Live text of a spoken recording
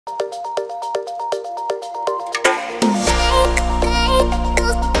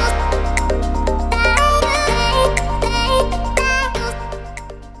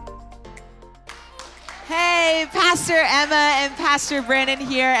Pastor Emma and Pastor Brandon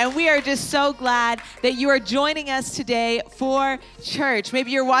here, and we are just so glad that you are joining us today for church.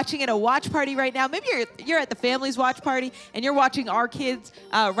 Maybe you're watching at a watch party right now. Maybe you're at the family's watch party, and you're watching our kids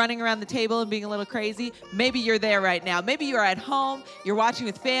running around the table and being a little crazy. Maybe you're there right now. Maybe you're at home, you're watching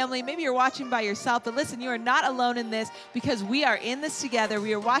with family, maybe you're watching by yourself, but listen, you are not alone in this because we are in this together.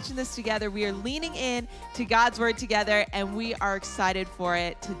 We are watching this together. We are leaning in to God's word together, and we are excited for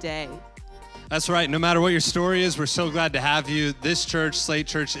it today. That's right. No matter what your story is, we're so glad to have you. This church, Slate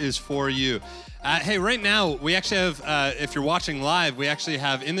Church, is for you. Hey, right now, we actually have, if you're watching live, we actually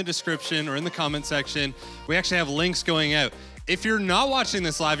have in the description or in the comment section, we actually have links going out. If you're not watching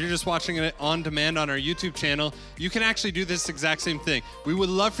this live, you're just watching it on demand on our YouTube channel, you can actually do this exact same thing. We would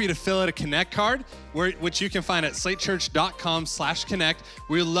love for you to fill out a Connect card, which you can find at slatechurch.com/connect.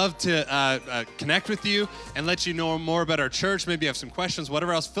 We would love to connect with you and let you know more about our church. Maybe you have some questions,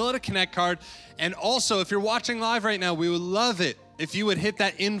 whatever else. Fill out a Connect card. And also, if you're watching live right now, we would love it if you would hit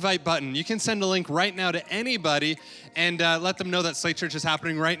that invite button. You can send a link right now to anybody and let them know that Slate Church is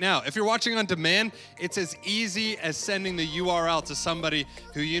happening right now. If you're watching on demand, it's as easy as sending the URL to somebody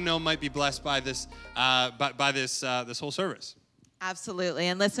who you know might be blessed by this this whole service. Absolutely.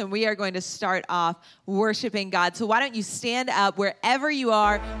 And listen, we are going to start off worshiping God. So why don't you stand up wherever you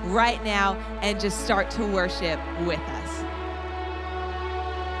are right now and just start to worship with us.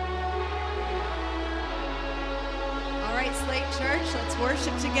 All right, Slate Church, let's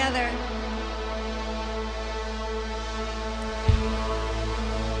worship together.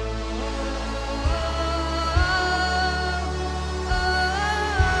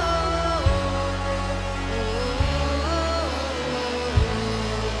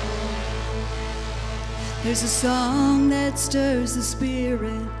 There's a song that stirs the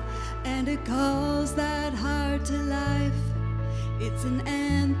spirit, and it calls that heart to life. It's an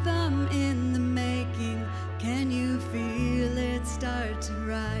anthem in the making. Can you feel it start to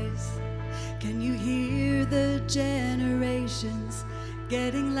rise? Can you hear the generations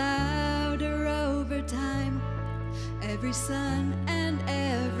getting louder over time? Every son and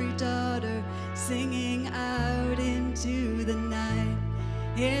every daughter singing out into the night.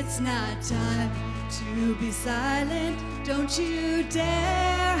 It's not time to be silent. Don't you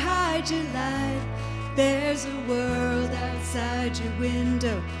dare hide your light. There's a world outside your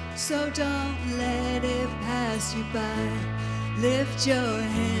window, so don't let it pass you by. Lift your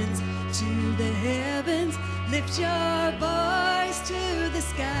hands to the heavens, lift your voice to the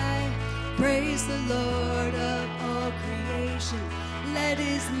sky. Praise the Lord of all creation, let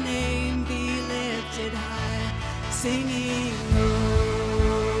his name be lifted high. Singing, oh.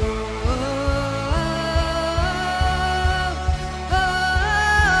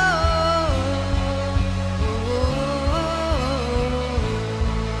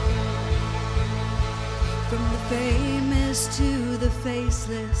 Famous to the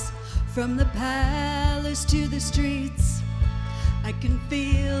faceless, from the palace to the streets, I can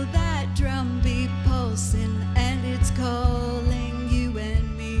feel that drumbeat pulsing, and it's calling you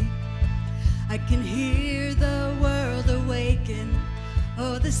and me. I can hear the world awaken,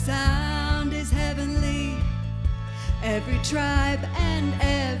 oh, the sound is heavenly. Every tribe and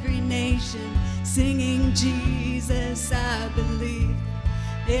every nation singing Jesus, I believe.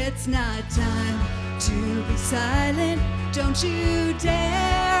 It's not time to be silent. Don't you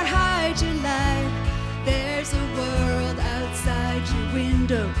dare hide your light. There's a world outside your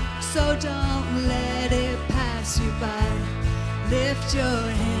window, so don't let it pass you by. Lift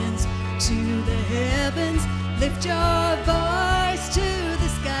your hands to the heavens, lift your voice to the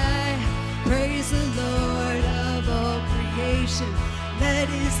sky. Praise the Lord of all creation, let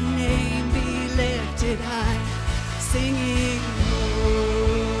his name be lifted high. Singing, oh.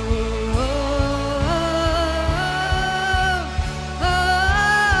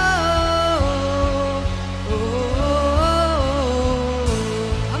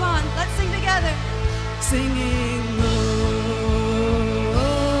 Singing, oh,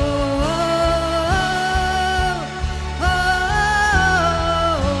 oh, oh,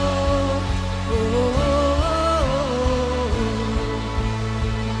 oh.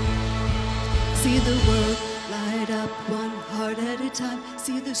 See the world light up one heart at a time.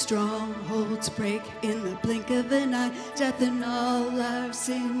 See the strongholds break in the blink of an eye. Death and all our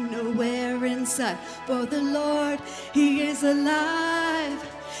sin nowhere inside. For the Lord, he is alive.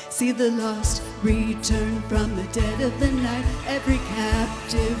 See the lost return from the dead of the night. Every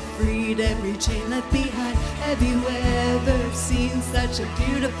captive freed, every chain left behind. Have you ever seen such a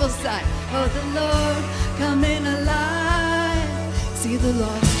beautiful sight? Oh, the Lord coming alive. See the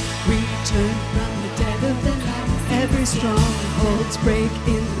lost return from the dead of the night. Every stronghold's break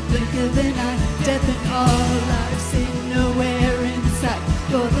in the blink of an eye. Death and all our sin nowhere in sight.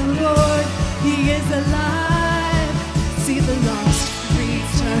 For the Lord, He is alive. See the lost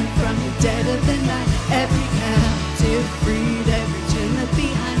return from the dead of the night. Every captive freed, every chain left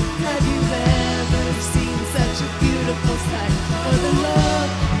behind. Have you ever seen such a beautiful sight? For the Lord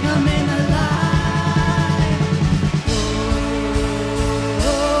coming alive.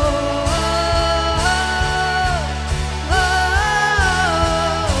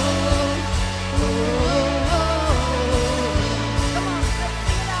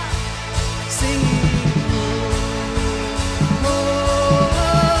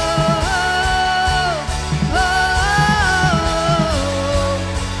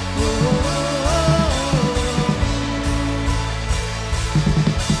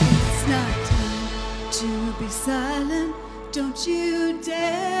 Silent, don't you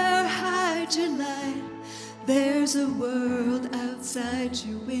dare hide your light. There's a world outside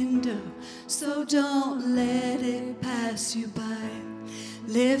your window, so don't let it pass you by.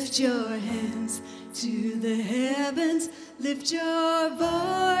 Lift your hands to the heavens, lift your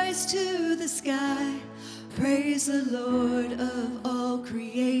voice to the sky. Praise the Lord of all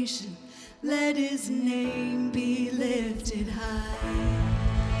creation, let His name be lifted high.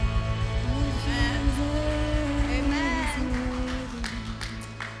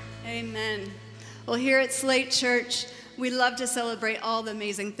 Amen. Well, here at Slate Church, we love to celebrate all the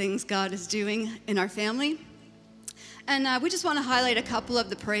amazing things God is doing in our family. And we just want to highlight a couple of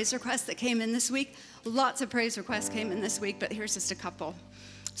the praise requests that came in this week. Lots of praise requests came in this week, but here's just a couple.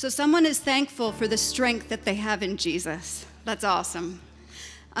 So someone is thankful for the strength that they have in Jesus. That's awesome.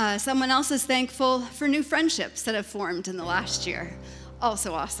 Someone else is thankful for new friendships that have formed in the last year.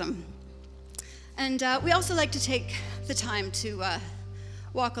 Also awesome. And we also like to take the time to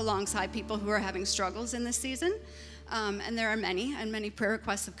walk alongside people who are having struggles in this season. And there are many, and many prayer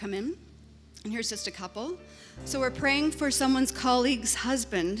requests have come in. And here's just a couple. So we're praying for someone's colleague's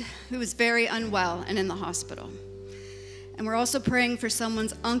husband who is very unwell and in the hospital. And we're also praying for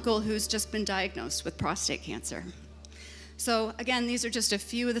someone's uncle who's just been diagnosed with prostate cancer. So again, these are just a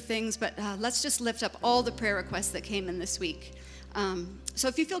few of the things, but let's just lift up all the prayer requests that came in this week. So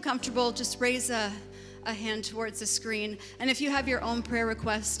if you feel comfortable, just raise a hand towards the screen. And if you have your own prayer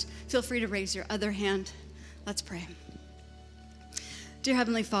request, feel free to raise your other hand. Let's pray. Dear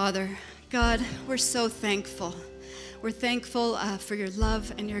Heavenly Father, God, we're so thankful. We're thankful for your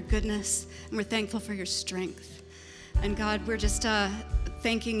love and your goodness, and we're thankful for your strength. And God, we're just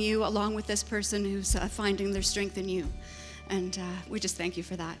thanking you along with this person who's finding their strength in you. And we just thank you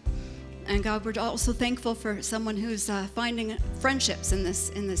for that. And God, we're also thankful for someone who's finding friendships in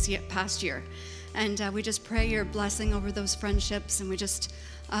this past year. And we just pray your blessing over those friendships, and we just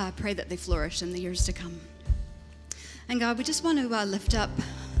pray that they flourish in the years to come. And God, we just want to lift up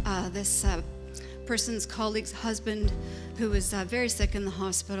this person's colleague's husband who is very sick in the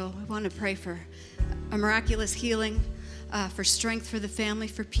hospital. We want to pray for a miraculous healing, for strength for the family,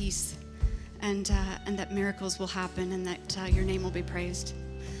 for peace, and that miracles will happen and that your name will be praised.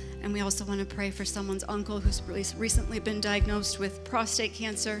 And we also want to pray for someone's uncle who's recently been diagnosed with prostate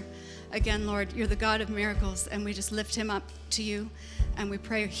cancer. Again, Lord, you're the God of miracles, and we just lift him up to you, and we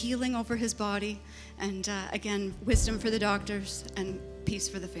pray healing over his body, and again, wisdom for the doctors and peace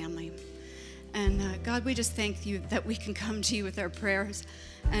for the family. And God, we just thank you that we can come to you with our prayers,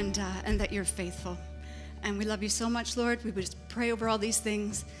 and that you're faithful. And we love you so much, Lord. We would just pray over all these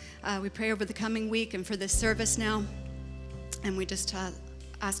things. We pray over the coming week and for this service now. And we just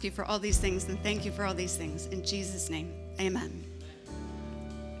ask you for all these things and thank you for all these things. In Jesus' name, amen.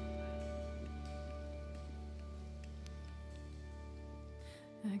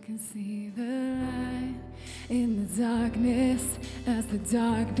 I can see the light in the darkness as the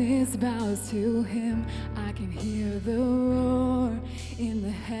darkness bows to him. I can hear the roar in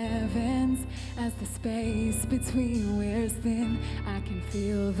the heavens as the space between wears thin. I can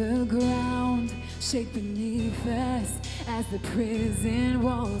feel the ground shake beneath us as the prison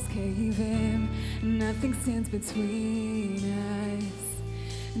walls cave in. Nothing stands between us.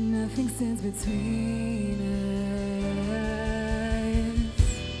 Nothing stands between us.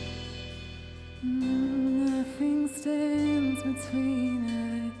 Nothing stands between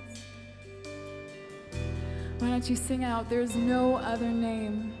us. Why don't you sing out, there's no other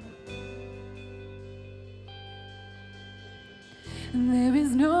name. And there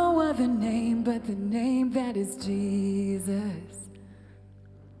is no other name but the name that is Jesus.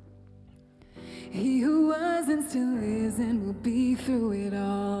 He who was and still is and will be through it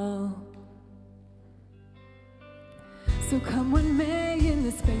all. So come what may in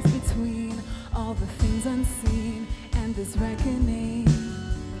the space between all the things unseen and this reckoning.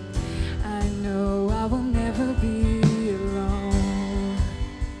 I know I will never be alone.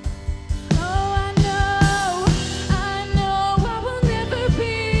 Oh, I know I will never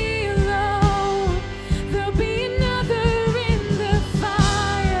be alone. There'll be another in the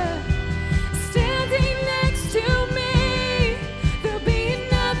fire, standing next to me. There'll be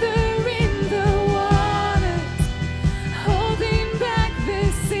another in the waters, holding back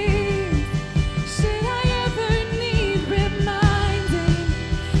the seas. Should I ever need reminding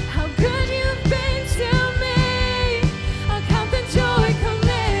how good you've been to me, I'll count the joy come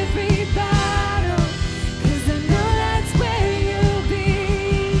every battle, 'cause I know that's where you'll be.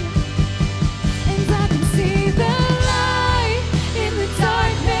 And I can see the light in the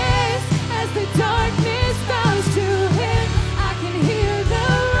darkness as the darkness bows to him. I can hear the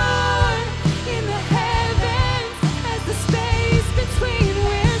roar in the heavens as the space between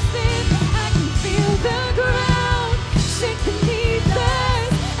wears thin. I can feel the ground shake beneath us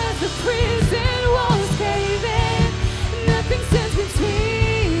as the prison walls cave in. Nothing stands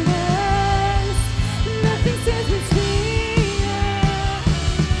between us. Nothing stands between us.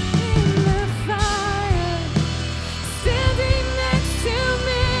 In the fire, standing next to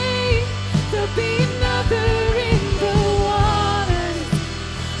me, there'll be another in the waters,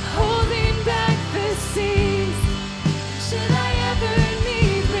 holding back the seas. Should I ever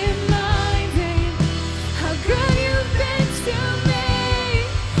need reminding how good you've been to me,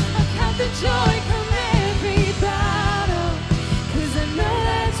 I'll count the joy come every battle, 'cause I know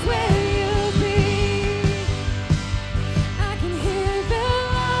that's where you'll be. I can hear the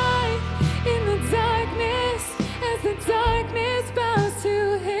light in the darkness as the darkness bows to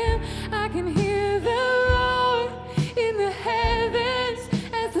him. I can hear the roar in the heavens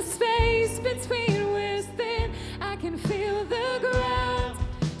as the space between wears thin. I can feel the ground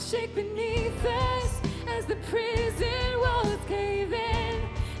shake beneath us as the prison walls cave in.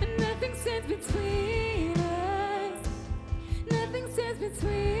 And nothing stands between us. Nothing stands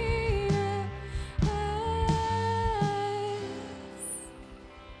between us.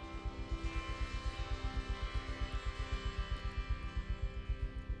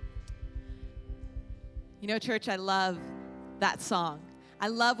 You know, church, I love that song. I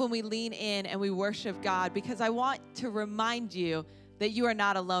love when we lean in and we worship God, because I want to remind you that you are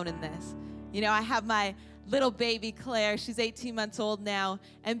not alone in this. You know, I have my little baby Claire. She's 18 months old now.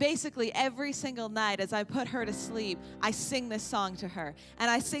 And basically every single night as I put her to sleep, I sing this song to her. And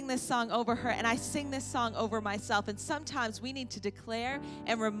I sing this song over her. And I sing this song over myself. And sometimes we need to declare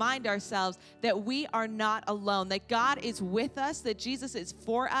and remind ourselves that we are not alone, that God is with us, that Jesus is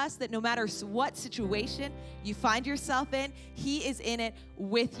for us, that no matter what situation you find yourself in, he is in it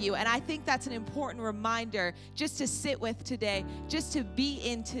with you. And I think that's an important reminder just to sit with today, just to be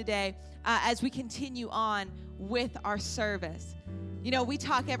in today, as we continue on with our service. You know, we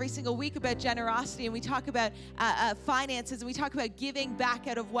talk every single week about generosity, and we talk about finances, and we talk about giving back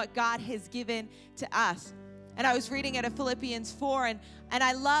out of what God has given to us. And I was reading out of Philippians 4, and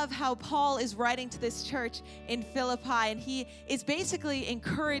I love how Paul is writing to this church in Philippi, and he is basically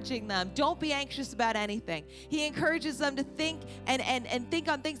encouraging them, don't be anxious about anything. He encourages them to think and think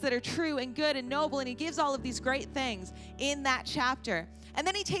on things that are true and good and noble, and he gives all of these great things in that chapter. And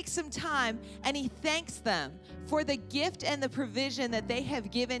then he takes some time and he thanks them for the gift and the provision that they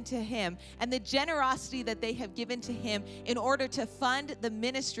have given to him and the generosity that they have given to him in order to fund the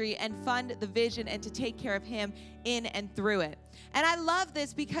ministry and fund the vision and to take care of him in and through it. And I love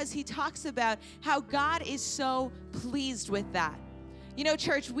this because he talks about how God is so pleased with that. You know,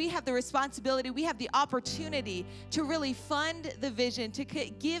 church, we have the responsibility, we have the opportunity to really fund the vision, to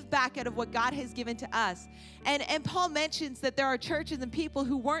give back out of what God has given to us. And Paul mentions that there are churches and people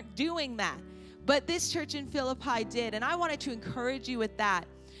who weren't doing that, but this church in Philippi did. And I wanted to encourage you with that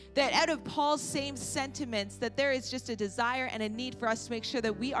out of Paul's same sentiments, that there is just a desire and a need for us to make sure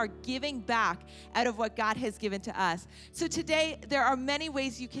that we are giving back out of what God has given to us. So today, there are many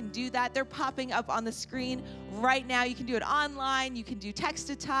ways you can do that. They're popping up on the screen right now. You can do it online. You can do text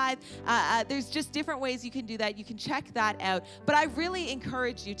to tithe. There's just different ways you can do that. You can check that out. But I really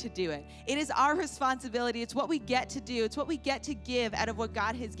encourage you to do it. It is our responsibility. It's what we get to do. It's what we get to give out of what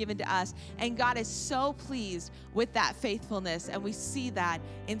God has given to us. And God is so pleased with that faithfulness. And we see that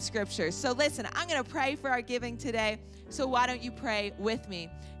in Scripture. So listen, I'm going to pray for our giving today. So why don't you pray with me?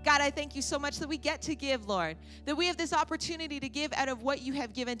 God, I thank you so much that we get to give, Lord, that we have this opportunity to give out of what you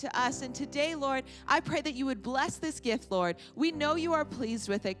have given to us. And today, Lord, I pray that you would bless this gift, Lord. We know you are pleased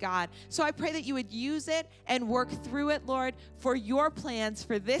with it, God. So I pray that you would use it and work through it, Lord, for your plans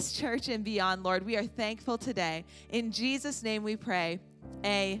for this church and beyond, Lord. We are thankful today. In Jesus' name we pray.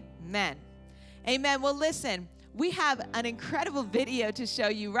 Amen. Amen. Well, listen, we have an incredible video to show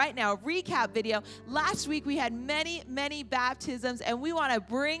you right now, a recap video. Last week we had many, many baptisms, and we want to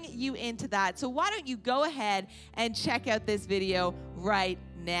bring you into that. So why don't you go ahead and check out this video right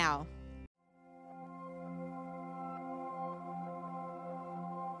now.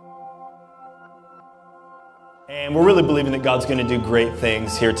 And we're really believing that God's going to do great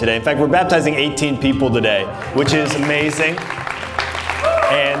things here today. In fact, we're baptizing 18 people today, which is amazing.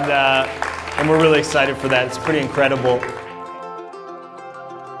 And we're really excited for that. It's pretty incredible.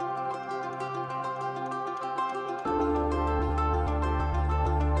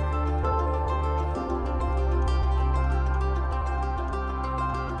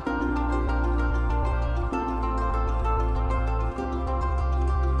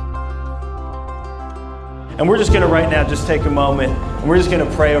 And we're just going to right now just take a moment and we're just going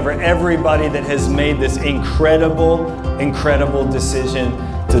to pray over everybody that has made this incredible, incredible decision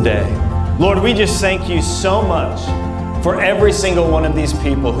today. Lord, we just thank you so much for every single one of these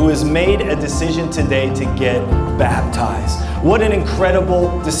people who has made a decision today to get baptized. What an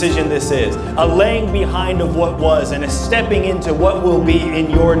incredible decision this is. A laying behind of what was and a stepping into what will be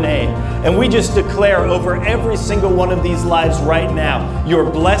in your name. And we just declare over every single one of these lives right now, your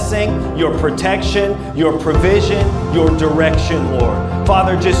blessing, your protection, your provision, your direction, Lord.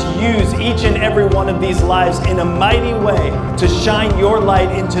 Father, just use each and every one of these lives in a mighty way to shine your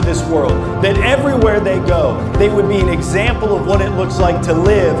light into this world. That everywhere they go, they would be an example of what it looks like to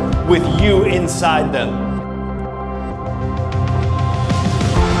live with you inside them.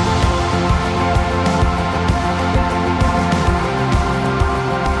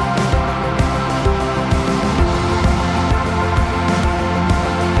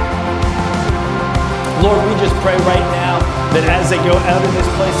 Lord, we just pray right now that as they go out of this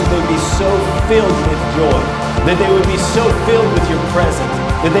place, that they would be so filled with joy, that they would be so filled with your presence,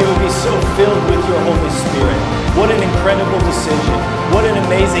 that they would be so filled with your Holy Spirit. What an incredible decision. What an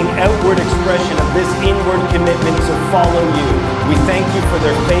amazing outward expression of this inward commitment to follow you. We thank you for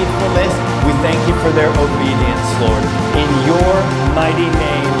their faithfulness. We thank you for their obedience, Lord. In your mighty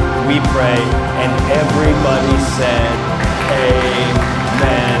name we pray. And everybody said,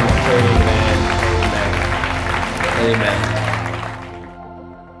 amen, amen, amen, amen.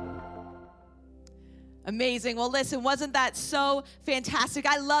 Amazing. Well, listen, wasn't that so fantastic?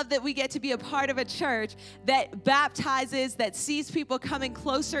 I love that we get to be a part of a church that baptizes, that sees people coming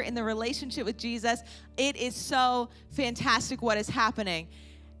closer in the relationship with Jesus. It is so fantastic what is happening.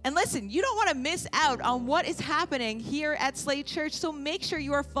 And listen, you don't want to miss out on what is happening here at Slate Church, so make sure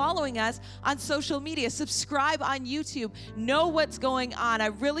you are following us on social media. Subscribe on YouTube. Know what's going on. I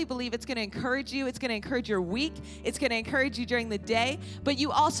really believe it's going to encourage you. It's going to encourage your week. It's going to encourage you during the day. But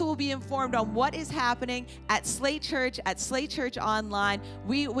you also will be informed on what is happening at Slate Church Online.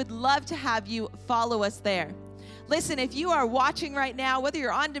 We would love to have you follow us there. Listen, if you are watching right now, whether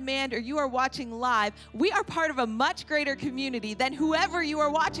you're on demand or you are watching live, we are part of a much greater community than whoever you are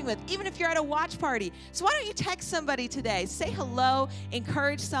watching with, even if you're at a watch party. So why don't you text somebody today? Say hello,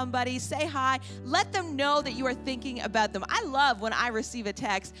 encourage somebody, say hi, let them know that you are thinking about them. I love when I receive a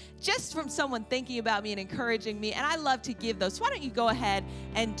text just from someone thinking about me and encouraging me, and I love to give those. So why don't you go ahead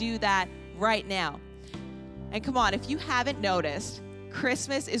and do that right now? And come on, if you haven't noticed,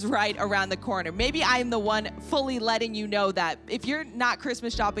 Christmas is right around the corner. Maybe I'm the one fully letting you know that. If you're not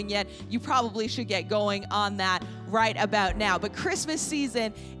Christmas shopping yet, you probably should get going on that right about now. But Christmas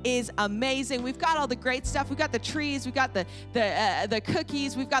season is amazing. We've got all the great stuff. We've got the trees. We've got the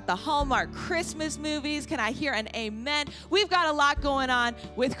cookies. We've got the Hallmark Christmas movies. Can I hear an amen? We've got a lot going on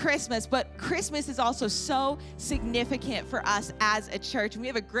with Christmas, but Christmas is also so significant for us as a church. And we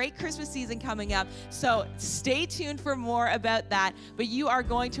have a great Christmas season coming up, so stay tuned for more about that. But you are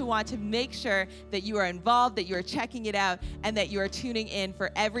going to want to make sure that you are involved, that you are checking it out, and that you are tuning in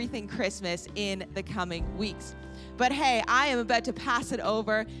for everything Christmas in the coming weeks. But hey, I am about to pass it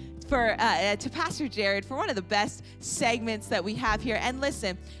over to Pastor Jared for one of the best segments that we have here. And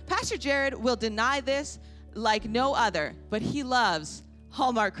listen, Pastor Jared will deny this like no other, but he loves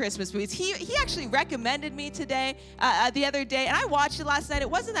Hallmark Christmas movies. He actually recommended me the other day, and I watched it last night. It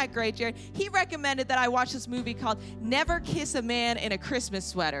wasn't that great, Jared. He recommended that I watch this movie called Never Kiss a Man in a Christmas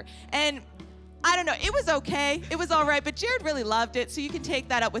Sweater. And I don't know, it was okay. It was all right, but Jared really loved it, so you can take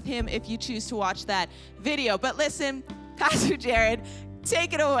that up with him if you choose to watch that video. But listen, Pastor Jared,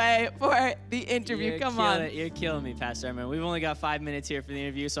 take it away for the interview. Come on. You're killing me, Pastor Emma. We've only got 5 minutes here for the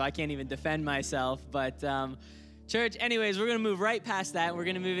interview, so I can't even defend myself. But Church, anyways, we're going to move right past that. We're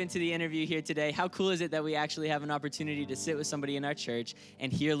going to move into the interview here today. How cool is it that we actually have an opportunity to sit with somebody in our church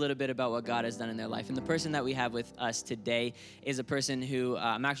and hear a little bit about what God has done in their life? And the person that we have with us today is a person who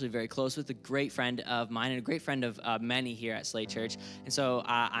I'm actually very close with, a great friend of mine and a great friend of many here at Slate Church. And so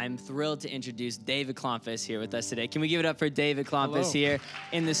I'm thrilled to introduce David Klompus here with us today. Can we give it up for David Klompus here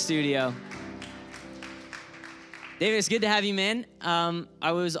in the studio? David, it's good to have you, man.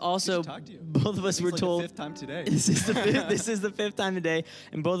 I was also, both of us were told. The fifth time today. This is the fifth time today,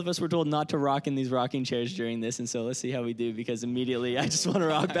 and both of us were told not to rock in these rocking chairs during this, and so let's see how we do, because immediately I just want to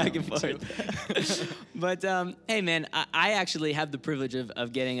rock back and forth. But hey, man, I actually have the privilege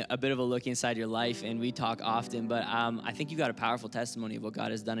of getting a bit of a look inside your life, and we talk often, but I think you got a powerful testimony of what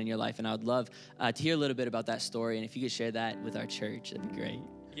God has done in your life, and I would love to hear a little bit about that story, and if you could share that with our church, that'd be great.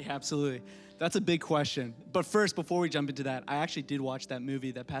 Yeah, absolutely. That's a big question. But first, before we jump into that, I actually did watch that movie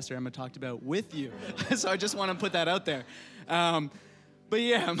that Pastor Emma talked about with you. So I just want to put that out there. But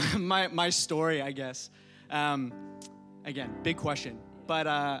yeah, my story, I guess. Again, big question. But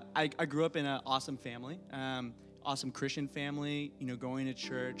I grew up in an awesome family, awesome Christian family, going to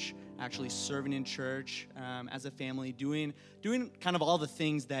church, actually serving in church as a family, doing kind of all the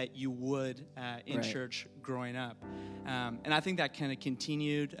things that you would in church growing up. And I think that kind of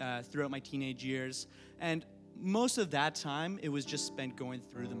continued throughout my teenage years. And most of that time, it was just spent going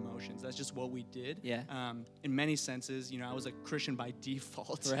through the motions. That's just what we did. Yeah. In many senses, I was a Christian by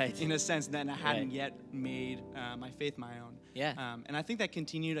default. Right. In a sense that I hadn't yet made my faith my own. Yeah. And I think that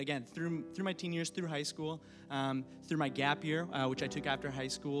continued, again, through my teen years, through high school, through my gap year, which I took after high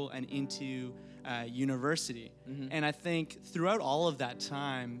school, and into university. Mm-hmm. And I think throughout all of that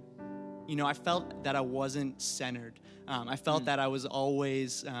time, I felt that I wasn't centered. I felt that I was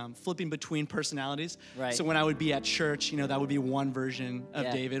always flipping between personalities. Right. So when I would be at church, that would be one version of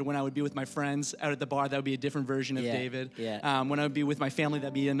David. When I would be with my friends out at the bar, that would be a different version of David. Yeah. When I would be with my family,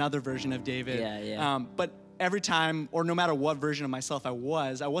 that'd be another version of David. Yeah. But every time, or no matter what version of myself I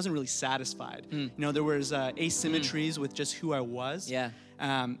wasn't really satisfied. There was asymmetries with just who I was. Yeah.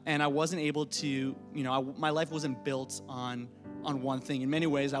 And I wasn't able to, my life wasn't built on one thing. In many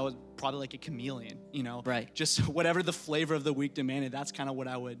ways, I was probably like a chameleon, Right. Just whatever the flavor of the week demanded, that's kind of what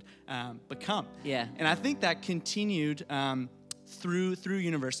I would become. Yeah. And I think that continued through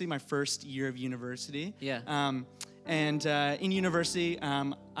university, my first year of university. Yeah. And in university,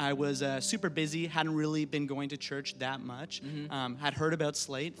 I was super busy, hadn't really been going to church that much. Mm-hmm. Had heard about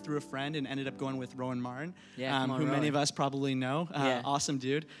Slate through a friend and ended up going with Rowan Martin, who many of us probably know. Awesome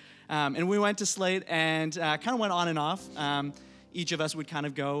dude. And we went to Slate and kind of went on and off. Each of us would kind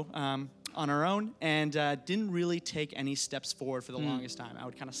of go on our own and didn't really take any steps forward for the longest time. I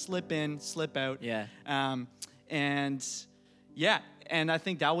would kind of slip in, slip out. Yeah. And I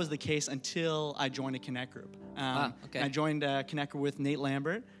think that was the case until I joined a Connect group. I joined a Connect group with Nate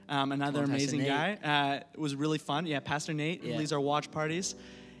Lambert, another amazing guy. It was really fun. Yeah, Pastor Nate, who leads our watch parties.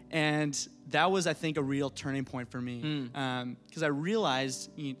 And that was, I think, a real turning point for me, because I realized,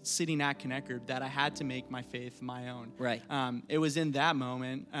 sitting at Connect Group, that I had to make my faith my own. Right. It was in that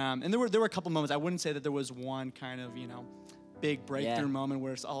moment, and there were a couple moments. I wouldn't say that there was one kind of big breakthrough moment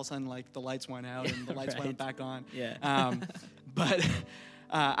where it's all of a sudden like the lights went out and the lights went back on. Yeah. But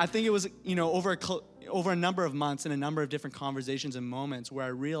I think it was over a number of months and a number of different conversations and moments where I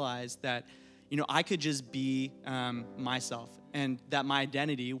realized that I could just be myself, and that my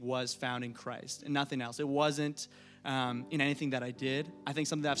identity was found in Christ and nothing else. It wasn't in anything that I did. I think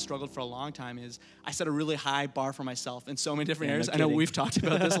something that I've struggled for a long time is I set a really high bar for myself in so many different areas. I know we've talked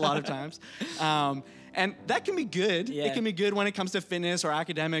about this a lot of times. And that can be good. Yeah. It can be good when it comes to fitness or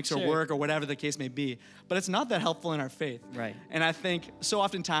academics or work or whatever the case may be. But it's not that helpful in our faith. Right. And I think so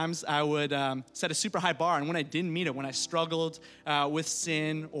oftentimes I would set a super high bar, and when I didn't meet it, when I struggled with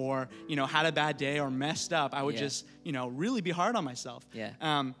sin or had a bad day or messed up, I would just really be hard on myself. Yeah.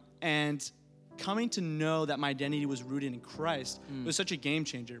 And coming to know that my identity was rooted in Christ was such a game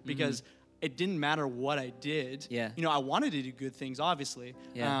changer, because it didn't matter what I did. Yeah. I wanted to do good things, obviously.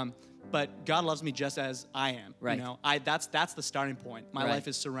 Yeah. But God loves me just as I am. Right. That's the starting point. My life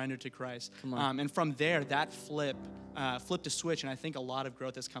is surrendered to Christ. Come on. And from there, that flipped a switch, and I think a lot of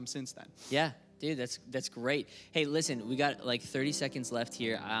growth has come since then. Yeah. Dude, that's great. Hey, listen, we got like 30 seconds left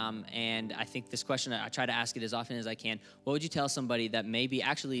here, and I think this question, I try to ask it as often as I can. What would you tell somebody that maybe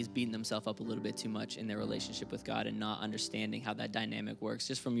actually is beating themselves up a little bit too much in their relationship with God and not understanding how that dynamic works?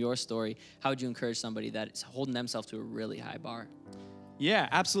 Just from your story, how would you encourage somebody that is holding themselves to a really high bar? Yeah,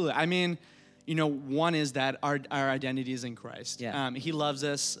 absolutely. I mean, one is that our identity is in Christ. Yeah. He loves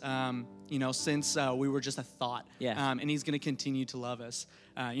us, since we were just a thought. Yeah. And he's going to continue to love us.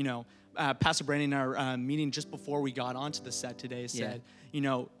 Pastor Brandon in our meeting just before we got onto the set today said,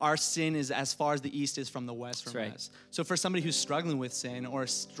 our sin is as far as the east is from the west from us. So for somebody who's struggling with sin or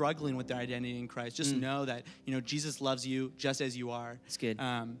struggling with their identity in Christ, just know that, Jesus loves you just as you are. It's good.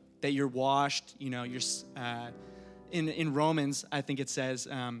 That you're washed, you're in Romans, I think it says,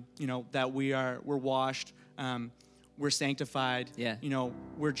 that we're washed, we're sanctified,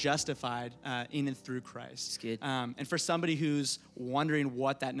 we're justified in and through Christ. It's good. And for somebody who's wondering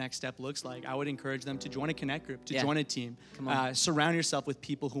what that next step looks like, I would encourage them to join a connect group, to join a team. Surround yourself with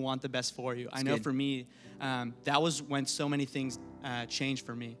people who want the best for you. I know for me, that was when so many things changed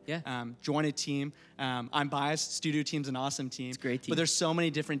for me. Join a team. I'm biased. Studio Team's an awesome team. It's a great team. But there's so many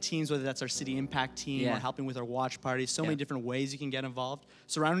different teams, whether that's our City Impact team or helping with our watch parties, so many different ways you can get involved.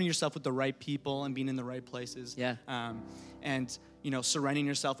 Surrounding yourself with the right people and being in the right places. And surrounding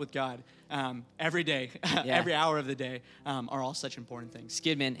yourself with God every day, every hour of the day are all such important things.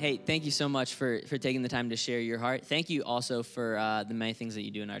 Skid, man. Hey, thank you so much for taking the time to share your heart. Thank you also for the many things that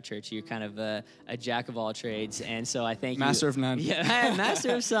you do in our church. You're kind of a jack of all trades, and so I thank you. Master of none. Yeah,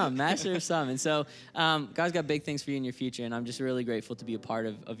 master of some, master of some. And so God's got big things for you in your future, and I'm just really grateful to be a part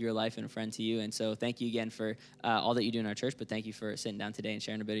of your life and a friend to you. And so thank you again for all that you do in our church, but thank you for sitting down today and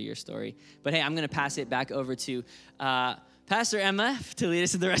sharing a bit of your story. But hey, I'm going to pass it back over to Pastor Emma to lead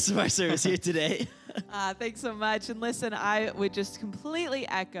us in the rest of our service here today. Thanks so much. And listen, I would just completely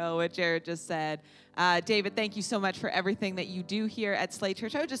echo what Jared just said. David, thank you so much for everything that you do here at Slate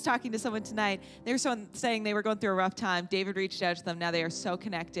Church. I was just talking to someone tonight. They were saying they were going through a rough time. David reached out to them. Now they are so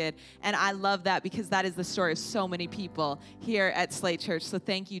connected. And I love that because that is the story of so many people here at Slate Church. So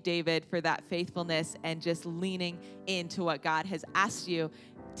thank you, David, for that faithfulness and just leaning into what God has asked you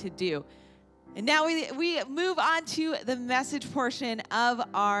to do. And now we move on to the message portion of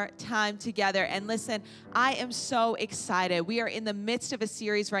our time together. And listen, I am so excited. We are in the midst of a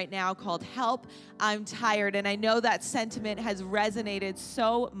series right now called Help, I'm Tired. And I know that sentiment has resonated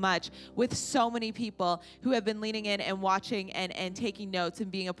so much with so many people who have been leaning in and watching and taking notes and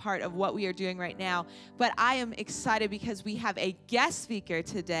being a part of what we are doing right now. But I am excited because we have a guest speaker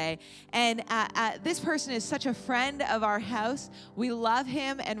today. And this person is such a friend of our house. We love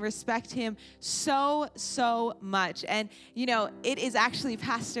him and respect him so much. And, it is actually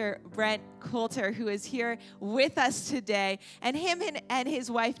Pastor Brent Coulter who is here with us today. And him and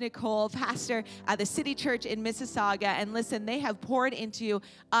his wife, Nicole, pastor the City Church in Mississauga. And listen, they have poured into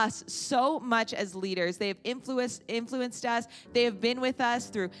us so much as leaders. They have influenced us. They have been with us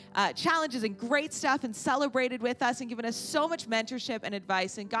through challenges and great stuff and celebrated with us and given us so much mentorship and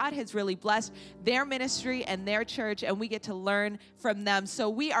advice. And God has really blessed their ministry and their church, and we get to learn from them. So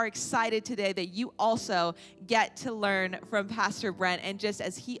we are excited today that you also get to learn from Pastor Brent. And just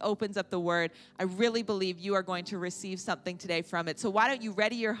as he opens up the word, I really believe you are going to receive something today from it. So why don't you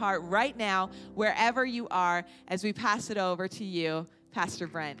ready your heart right now, wherever you are, as we pass it over to you, Pastor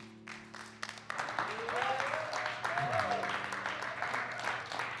Brent.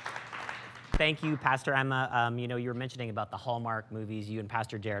 Thank you, Pastor Emma. You were mentioning about the Hallmark movies, you and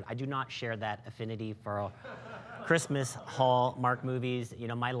Pastor Jared. I do not share that affinity for Christmas Hallmark movies.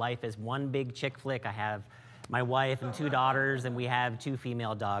 My life is one big chick flick. I have my wife and 2 daughters, and we have 2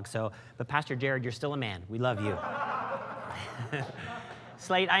 female dogs. But Pastor Jared, you're still a man. We love you.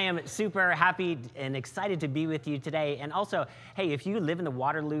 Slate, I am super happy and excited to be with you today. And also, hey, if you live in the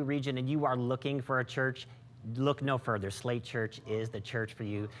Waterloo region and you are looking for a church, look no further. Slate Church is the church for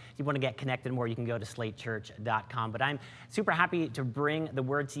you. If you want to get connected more, you can go to slatechurch.com. But I'm super happy to bring the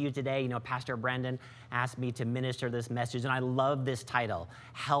word to you today. Pastor Brandon asked me to minister this message, and I love this title,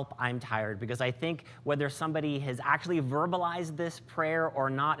 Help, I'm Tired, because I think whether somebody has actually verbalized this prayer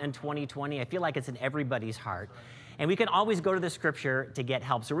or not in 2020, I feel like it's in everybody's heart. And we can always go to the scripture to get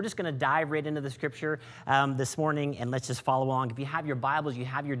help. So we're just going to dive right into the scripture this morning, and let's just follow along. If you have your Bibles, you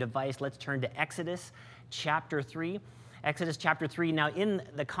have your device, let's turn to Exodus chapter 3. Exodus chapter 3. Now, in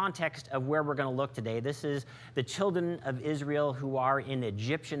the context of where we're going to look today, this is the children of Israel who are in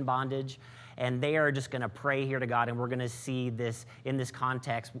Egyptian bondage, and they are just going to pray here to God, and we're going to see this in this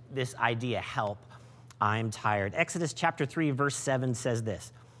context, this idea, help, I'm tired. Exodus chapter 3, verse 7 says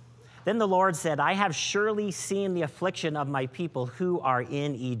this. Then the Lord said, I have surely seen the affliction of my people who are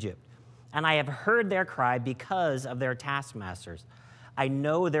in Egypt, and I have heard their cry because of their taskmasters. I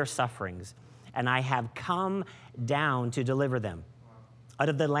know their sufferings, and I have come down to deliver them out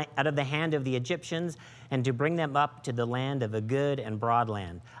of the hand of the Egyptians and to bring them up to the land of a good and broad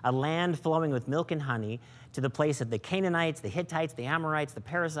land, a land flowing with milk and honey, to the place of the Canaanites, the Hittites, the Amorites, the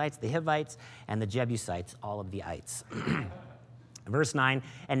Perizzites, the Hivites, and the Jebusites, all of the ites. Verse 9,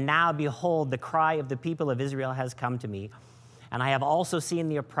 and now behold, the cry of the people of Israel has come to me, And I have also seen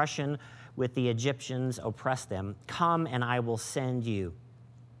the oppression with the Egyptians oppress them. Come, and I will send you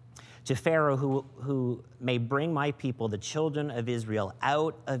to Pharaoh, who may bring my people, the children of Israel,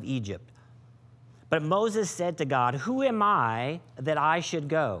 out of Egypt. But Moses said to God, who am I that I should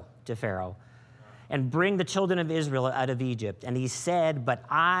go to Pharaoh and bring the children of Israel out of Egypt? And he said, but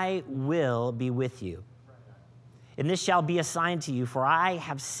I will be with you. And this shall be a sign to you, for I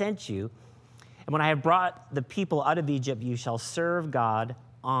have sent you. And when I have brought the people out of Egypt, you shall serve God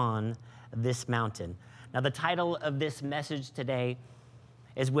on this mountain. Now, the title of this message today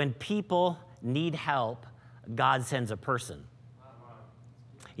is When People Need Help, God Sends a Person.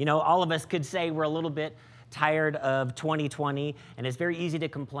 You know, all of us could say we're a little bit tired of 2020, and it's very easy to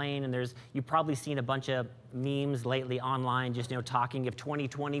complain, and you've probably seen a bunch of memes lately online just, talking if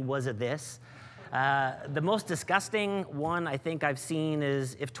 2020 was a this. The most disgusting one I think I've seen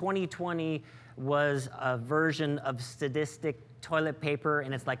is if 2020 was a version of sadistic toilet paper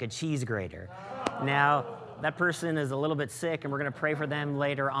and it's like a cheese grater. Now, that person is a little bit sick, and we're going to pray for them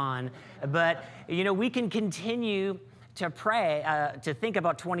later on. But, we can continue to pray, to think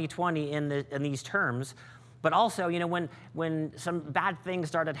about 2020 in these terms. But also, when some bad things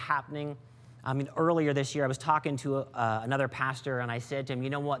started happening, earlier this year, I was talking to another pastor, and I said to him,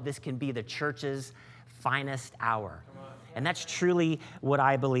 you know what, this can be the church's finest hour. And that's truly what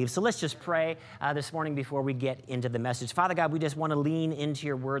I believe. So let's just pray this morning before we get into the message. Father God, we just want to lean into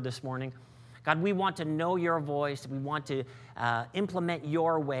your word this morning. God, we want to know your voice. We want to implement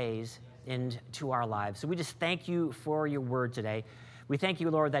your ways into our lives. So we just thank you for your word today. We thank you,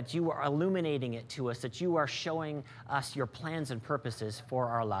 Lord, that you are illuminating it to us, that you are showing us your plans and purposes for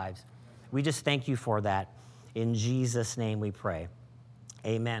our lives. We just thank you for that. In Jesus' name we pray.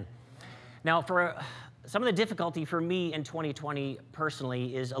 Amen. Now, for some of the difficulty for me in 2020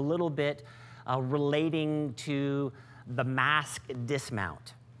 personally is a little bit relating to the mask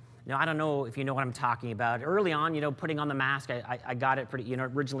dismount. Now, I don't know if you know what I'm talking about. Early on, putting on the mask, I got it pretty,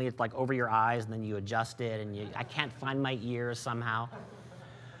 originally it's like over your eyes, and then you adjust it, and I can't find my ears somehow.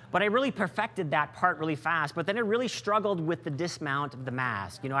 But I really perfected that part really fast, but then I really struggled with the dismount of the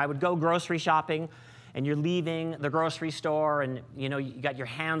mask. I would go grocery shopping, and you're leaving the grocery store, and, you got your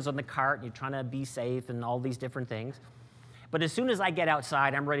hands on the cart, and you're trying to be safe and all these different things. But as soon as I get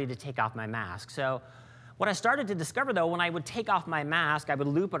outside, I'm ready to take off my mask. So what I started to discover, though, when I would take off my mask, I would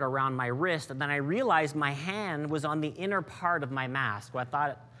loop it around my wrist, and then I realized my hand was on the inner part of my mask. Well, I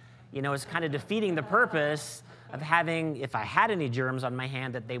thought, it's kind of defeating the purpose of having, if I had any germs on my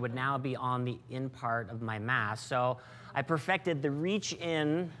hand, that they would now be on the in part of my mask. So I perfected the reach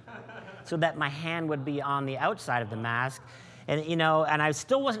in so that my hand would be on the outside of the mask. And, and I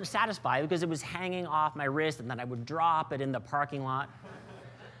still wasn't satisfied because it was hanging off my wrist, and then I would drop it in the parking lot.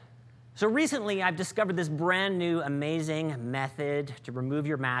 So recently, I've discovered this brand new, amazing method to remove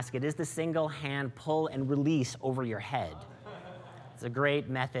your mask. It is the single hand pull and release over your head. It's a great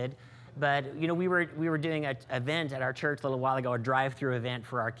method. But, we were doing an event at our church a little while ago, a drive-through event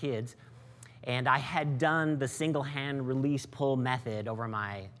for our kids. And I had done the single hand release pull method over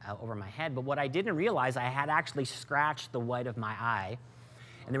my head. But what I didn't realize, I had actually scratched the white of my eye.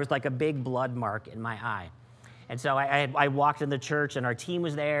 And there was like a big blood mark in my eye. And so I walked in the church, and our team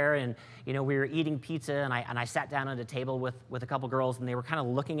was there, and we were eating pizza, and I sat down at a table with a couple girls, and they were kind of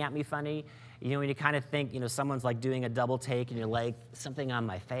looking at me funny. When you kind of think, someone's like doing a double take, and you're like, something on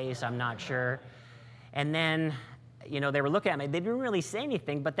my face, I'm not sure. And then, they were looking at me. They didn't really say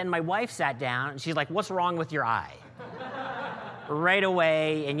anything, but then my wife sat down, and she's like, what's wrong with your eye? Right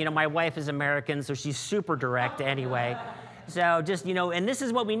away, and my wife is American, so she's super direct anyway. So just, and this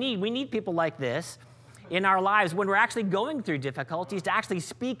is what we need. We need people like this in our lives when we're actually going through difficulties, to actually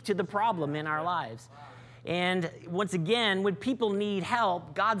speak to the problem in our lives. And once again, when people need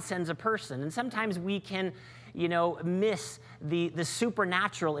help, God sends a person. And sometimes we can, miss the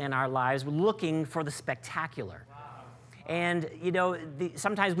supernatural in our lives, looking for the spectacular. And,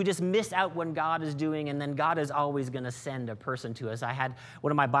 sometimes we just miss out when God is doing, and then God is always going to send a person to us. I had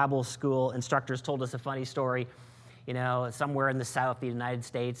one of my Bible school instructors told us a funny story, somewhere in the south of the United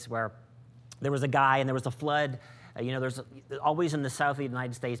States, where there was a guy and there was a flood. There's always in the south of the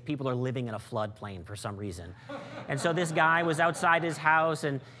United States, people are living in a floodplain for some reason. And so this guy was outside his house,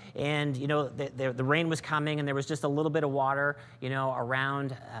 and the rain was coming, and there was just a little bit of water,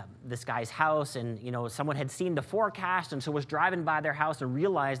 around this guy's house. And, someone had seen the forecast, and so was driving by their house and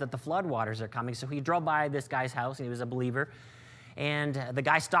realized that the floodwaters are coming. So he drove by this guy's house, and he was a believer. And the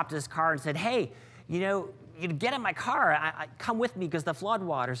guy stopped his car and said, hey, you get in my car, come with me because the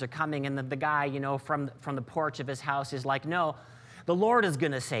floodwaters are coming. And the guy, from the porch of his house is like, no, the Lord is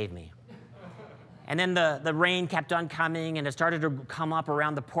going to save me. And then the rain kept on coming, and it started to come up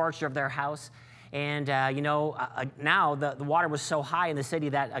around the porch of their house. And, now the water was so high in the city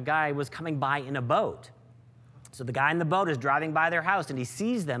that a guy was coming by in a boat. So the guy in the boat is driving by their house, and he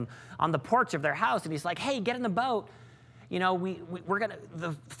sees them on the porch of their house, and he's like, hey, get in the boat. You know,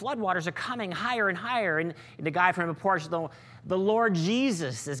 the floodwaters are coming higher and higher. And the guy from the porch, the Lord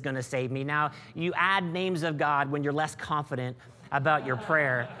Jesus is going to save me. Now, you add names of God when you're less confident about your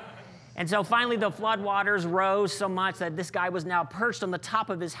prayer. And so finally the floodwaters rose so much that this guy was now perched on the top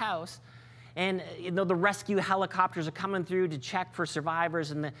of his house. And the rescue helicopters are coming through to check for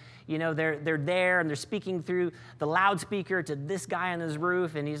survivors, and they're there, and they're speaking through the loudspeaker to this guy on his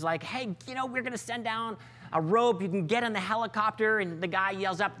roof, and he's like, hey, we're going to send down a rope. You can get in the helicopter. And the guy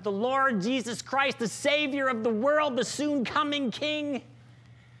yells out, the Lord Jesus Christ, the Savior of the world, the soon coming King,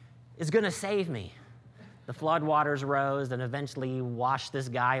 is going to save me. The floodwaters rose and eventually washed this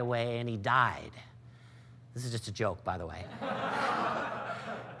guy away, and he died. This is just a joke, by the way.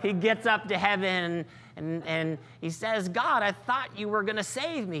 He gets up to heaven, and he says, God, I thought you were going to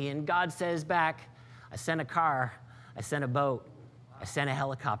save me. And God says back, I sent a car, I sent a boat, I sent a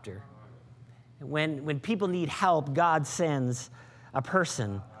helicopter. When people need help, God sends a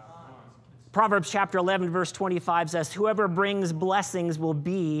person. Proverbs chapter 11, verse 25 says, whoever brings blessings will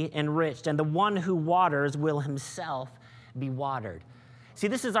be enriched, and the one who waters will himself be watered. See,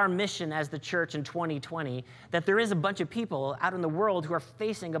 this is our mission as the church in 2020, that there is a bunch of people out in the world who are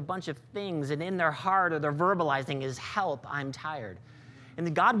facing a bunch of things, and in their heart or they're verbalizing is, help, I'm tired.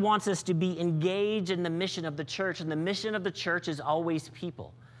 And God wants us to be engaged in the mission of the church, and the mission of the church is always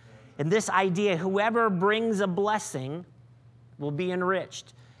people. And this idea, whoever brings a blessing will be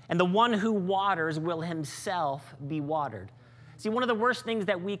enriched, and the one who waters will himself be watered. See, one of the worst things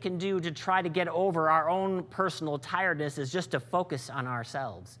that we can do to try to get over our own personal tiredness is just to focus on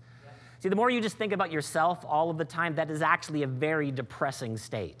ourselves. See, the more you just think about yourself all of the time, that is actually a very depressing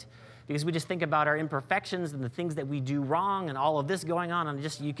state. Because we just think about our imperfections and the things that we do wrong and all of this going on,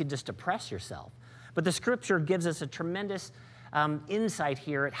 and you could just depress yourself. But the scripture gives us a tremendous insight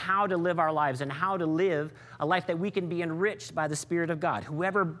here at how to live our lives and how to live a life that we can be enriched by the Spirit of God.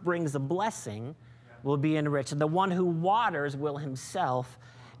 Whoever brings a blessing will be enriched, and the one who waters will himself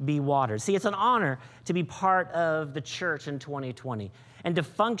be watered. See, it's an honor to be part of the church in 2020 and to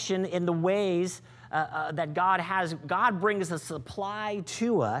function in the ways that God has. God brings a supply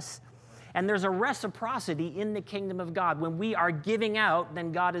to us, and there's a reciprocity in the kingdom of God. When we are giving out,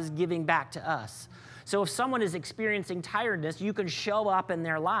 then God is giving back to us. So if someone is experiencing tiredness, you can show up in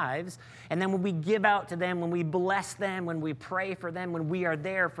their lives, and then when we give out to them, when we bless them, when we pray for them, when we are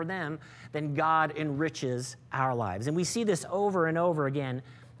there for them, then God enriches our lives. And we see this over and over again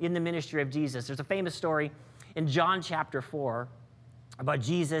in the ministry of Jesus. There's a famous story in John chapter 4 about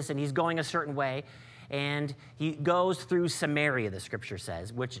Jesus, and he's going a certain way, and he goes through Samaria, the scripture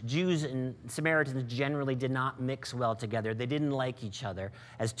says, which Jews and Samaritans generally did not mix well together. They didn't like each other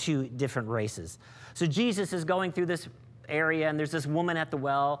as two different races. So Jesus is going through this area, and there's this woman at the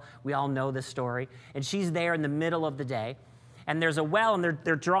well. We all know this story. And she's there in the middle of the day, and there's a well, and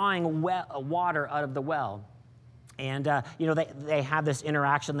they're drawing water out of the well. And, they have this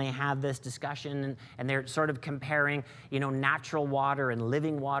interaction, they have this discussion, and they're sort of comparing, natural water and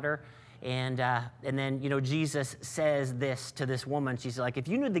living water. And then, Jesus says this to this woman. She's like, if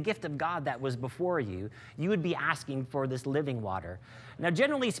you knew the gift of God that was before you, you would be asking for this living water. Now,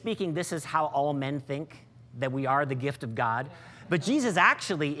 generally speaking, this is how all men think, that we are the gift of God. But Jesus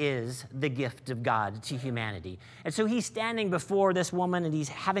actually is the gift of God to humanity. And so he's standing before this woman, and he's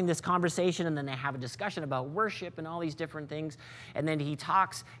having this conversation, and then they have a discussion about worship and all these different things. And then he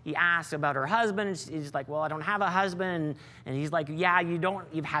asks about her husband, and she's like, well, I don't have a husband. And he's like, yeah,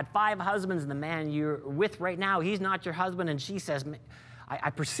 you've had 5 husbands, and the man you're with right now, he's not your husband. And she says, I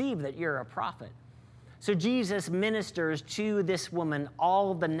perceive that you're a prophet. So Jesus ministers to this woman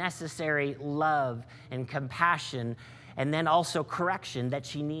all the necessary love and compassion, and then also correction that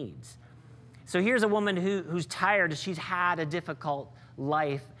she needs. So here's a woman who's tired. She's had a difficult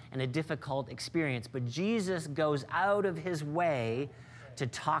life and a difficult experience, but Jesus goes out of his way to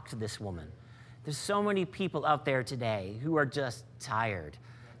talk to this woman. There's so many people out there today who are just tired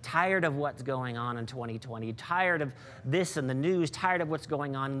of what's going on in 2020, tired of this in the news, tired of what's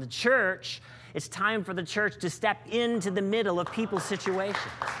going on in the church. It's time for the church to step into the middle of people's situations.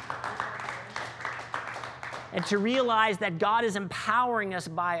 And to realize that God is empowering us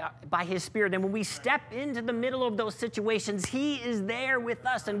by his Spirit. And when we step into the middle of those situations, he is there with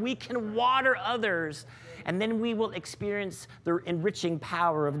us, and we can water others. And then we will experience the enriching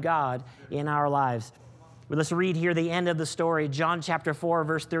power of God in our lives. Well, let's read here the end of the story. John chapter 4,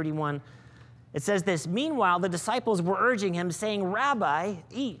 verse 31. It says this, meanwhile, the disciples were urging him, saying, Rabbi,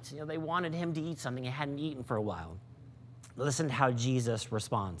 eat. They wanted him to eat something he hadn't eaten for a while. Listen to how Jesus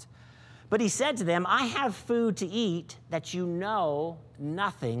responds. But he said to them, I have food to eat that you know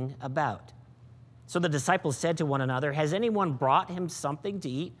nothing about. So the disciples said to one another, has anyone brought him something to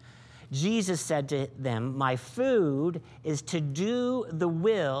eat? Jesus said to them, my food is to do the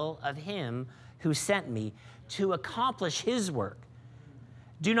will of him who sent me, to accomplish his work.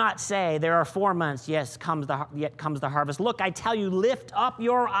 Do not say, there are 4 months, yet comes the harvest. Look, I tell you, lift up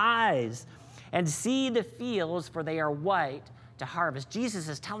your eyes and see the fields, for they are white to harvest. Jesus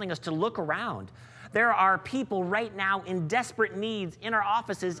is telling us to look around. There are people right now in desperate needs in our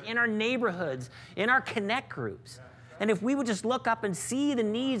offices, in our neighborhoods, in our connect groups. And if we would just look up and see the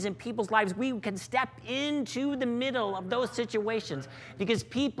needs in people's lives, we can step into the middle of those situations, because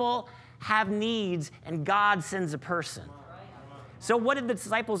people have needs and God sends a person. So what did the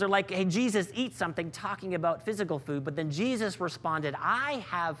disciples are like, hey, Jesus, eat something, talking about physical food. But then Jesus responded, I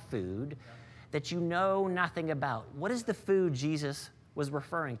have food that you know nothing about. What is the food Jesus was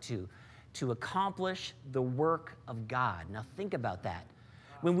referring to? To accomplish the work of God. Now think about that.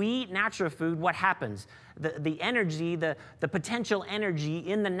 When we eat natural food, what happens? The energy, the potential energy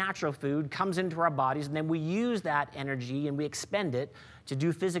in the natural food comes into our bodies, and then we use that energy and we expend it to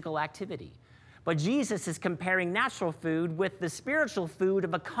do physical activity. But Jesus is comparing natural food with the spiritual food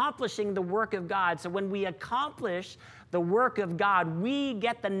of accomplishing the work of God. So when we accomplish the work of God, we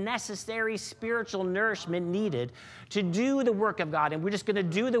get the necessary spiritual nourishment needed to do the work of God. And we're just going to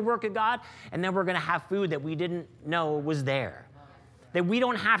do the work of God, and then we're going to have food that we didn't know was there. That we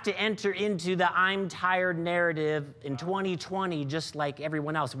don't have to enter into the I'm tired narrative in 2020 just like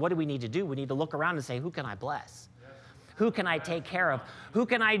everyone else. What do we need to do? We need to look around and say, who can I bless? Who can I take care of? Who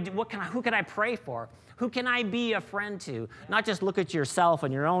can I pray for? Who can I be a friend to? Not just look at yourself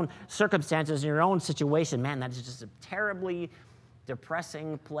and your own circumstances and your own situation. Man, that is just a terribly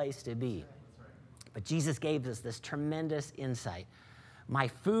depressing place to be. But Jesus gave us this tremendous insight. My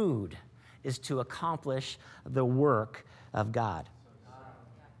food is to accomplish the work of God.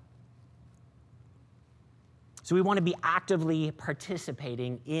 So we want to be actively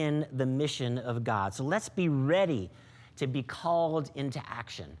participating in the mission of God. So let's be ready to be called into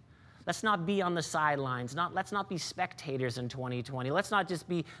action. Let's not be on the sidelines. Let's not be spectators in 2020. Let's not just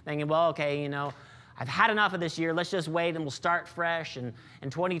be thinking, well, okay, I've had enough of this year. Let's just wait and we'll start fresh in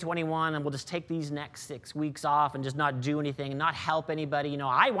 2021, and we'll just take these next 6 weeks off and just not do anything and not help anybody.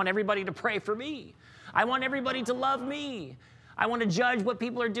 I want everybody to pray for me. I want everybody to love me. I want to judge what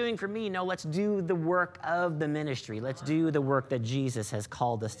people are doing for me. No, let's do the work of the ministry. Let's do the work that Jesus has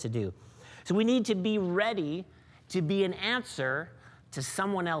called us to do. So we need to be ready to be an answer to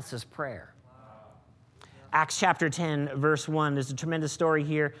someone else's prayer. Acts chapter 10, verse 1. There's a tremendous story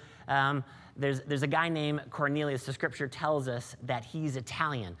here. There's a guy named Cornelius. The scripture tells us that he's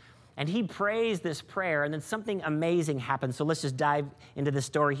Italian. And he prays this prayer, and then something amazing happens. So let's just dive into the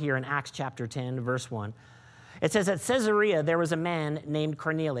story here in Acts chapter 10, verse 1. It says, at Caesarea, there was a man named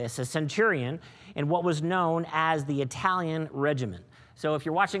Cornelius, a centurion in what was known as the Italian regiment. So if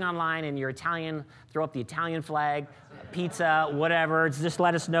you're watching online and you're Italian, throw up the Italian flag, pizza, whatever. Just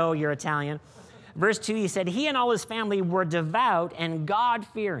let us know you're Italian. Verse 2, he said, he and all his family were devout and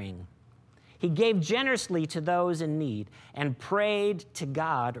God-fearing. He gave generously to those in need and prayed to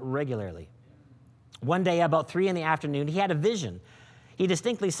God regularly. One day, about 3 p.m, he had a vision. He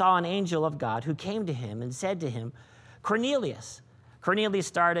distinctly saw an angel of God who came to him and said to him, Cornelius. Cornelius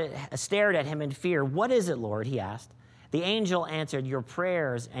stared at him in fear. What is it, Lord? He asked. The angel answered, your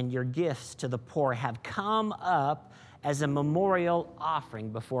prayers and your gifts to the poor have come up as a memorial offering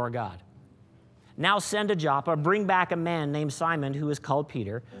before God. Now send to Joppa, bring back a man named Simon who is called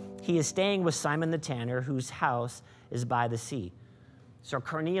Peter. He is staying with Simon the tanner, whose house is by the sea. So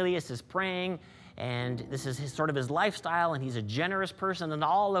Cornelius is praying, and this is sort of his lifestyle, and he's a generous person, and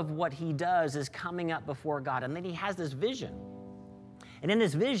all of what he does is coming up before God. And then he has this vision. And in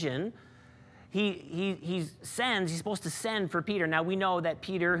this vision, he's supposed to send for Peter. Now we know that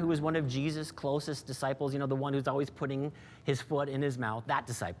Peter, who was one of Jesus' closest disciples, the one who's always putting his foot in his mouth, that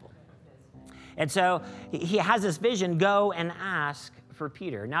disciple. And so he has this vision, go and ask for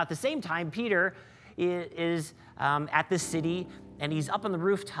Peter. Now at the same time, Peter is at this city, and he's up on the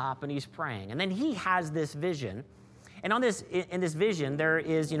rooftop and he's praying. And then he has this vision. And in this vision, there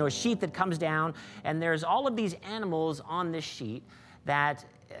is a sheet that comes down, and there's all of these animals on this sheet that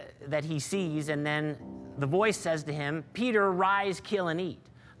he sees, and then the voice says to him, Peter, rise, kill, and eat.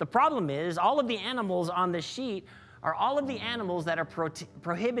 The problem is all of the animals on the sheet are all of the animals that are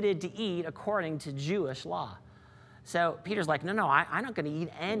prohibited to eat according to Jewish law. So Peter's like, no, I'm not going to eat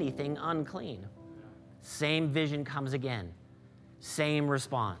anything unclean. Same vision comes again. Same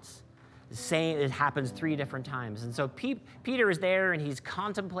response. It happens 3 different times. And so Peter is there and he's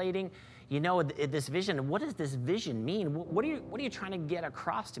contemplating, this vision. What does this vision mean? What are you trying to get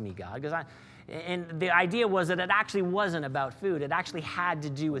across to me, God? And the idea was that it actually wasn't about food. It actually had to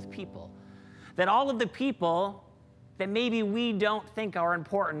do with people. That all of the people that maybe we don't think are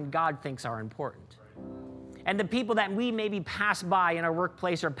important, God thinks are important. And the people that we maybe pass by in our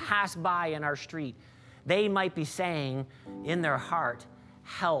workplace or pass by in our street, they might be saying in their heart,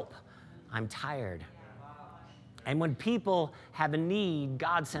 help, I'm tired. And when people have a need,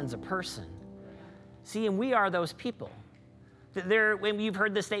 God sends a person. See, and we are those people. When you've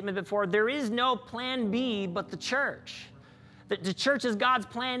heard this statement before, there is no plan B but the church. The church is God's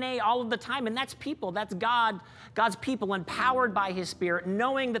plan A all of the time, and that's people. That's God's people empowered by his Spirit,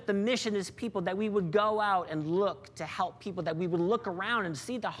 knowing that the mission is people, that we would go out and look to help people, that we would look around and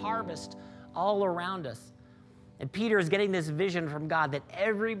see the harvest all around us. And Peter is getting this vision from God that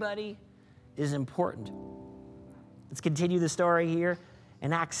everybody is important. Let's continue the story here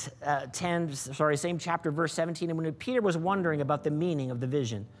in Acts same chapter, verse 17. And when Peter was wondering about the meaning of the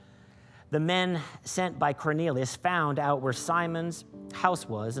vision, the men sent by Cornelius found out where Simon's house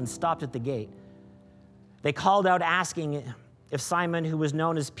was and stopped at the gate. They called out asking if Simon, who was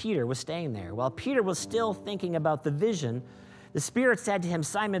known as Peter, was staying there. While Peter was still thinking about the vision, the Spirit said to him,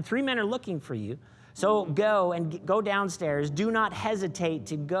 Simon, 3 men are looking for you. So go downstairs. Do not hesitate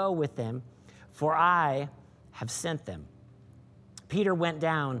to go with them, for I have sent them. Peter went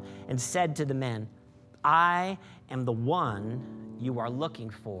down and said to the men, I am the one you are looking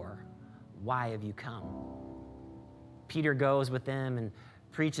for. Why have you come? Peter goes with them and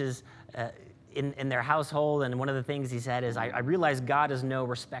preaches in their household, and one of the things he said is, I realize God is no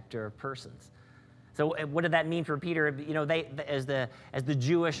respecter of persons. So what did that mean for Peter? They, as the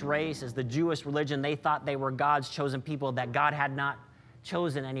Jewish race, as the Jewish religion, they thought they were God's chosen people, that God had not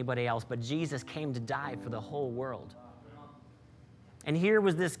chosen anybody else, but Jesus came to die for the whole world. And here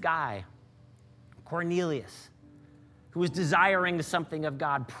was this guy, Cornelius, who was desiring something of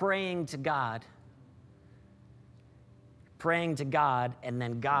God, praying to God, and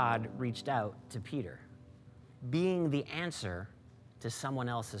then God reached out to Peter, being the answer to someone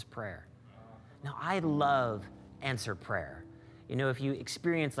else's prayer. Now, I love answer prayer. If you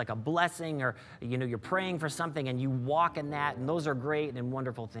experience like a blessing or, you're praying for something and you walk in that, and those are great and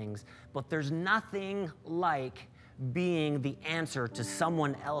wonderful things, but there's nothing like being the answer to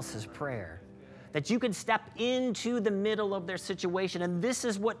someone else's prayer. That you can step into the middle of their situation. And this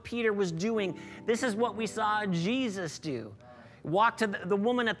is what Peter was doing. This is what we saw Jesus do. Walk to the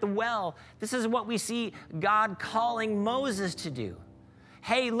woman at the well. This is what we see God calling Moses to do.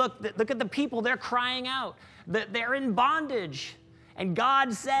 Hey, look at the people. They're crying out. They're in bondage. And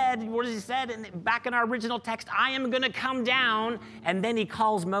God said, what does he said? Back in our original text, I am going to come down. And then he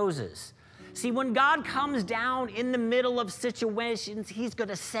calls Moses. See, when God comes down in the middle of situations, he's going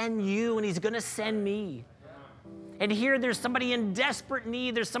to send you and he's going to send me. And here there's somebody in desperate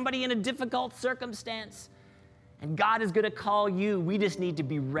need. There's somebody in a difficult circumstance. And God is going to call you. We just need to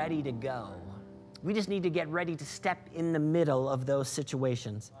be ready to go. We just need to get ready to step in the middle of those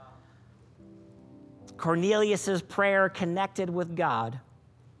situations. Cornelius's prayer connected with God,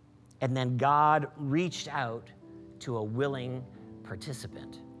 and then God reached out to a willing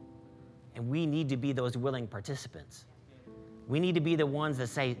participant. And we need to be those willing participants. We need to be the ones that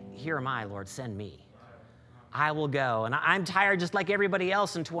say, here am I, Lord, send me. I will go. And I'm tired just like everybody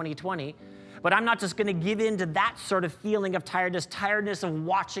else in 2020, but I'm not just going to give in to that sort of feeling of tiredness of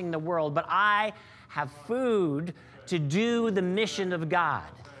watching the world, but I have food to do the mission of God.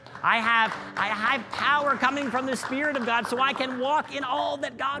 I have power coming from the Spirit of God so I can walk in all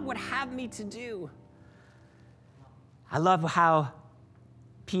that God would have me to do. I love how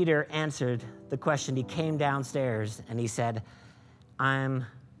Peter answered the question. He came downstairs and he said, I'm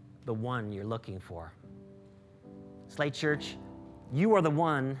the one you're looking for. Slate Church, you are the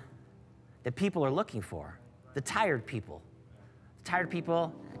one that people are looking for. The tired people. The tired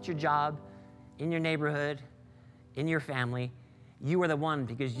people at your job, in your neighborhood, in your family. You are the one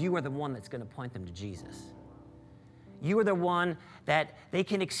because you are the one that's going to point them to Jesus. You are the one that they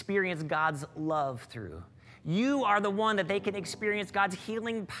can experience God's love through. You are the one that they can experience God's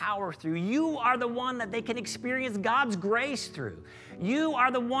healing power through. You are the one that they can experience God's grace through. You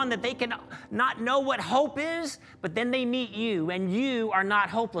are the one that they can not know what hope is, but then they meet you, and you are not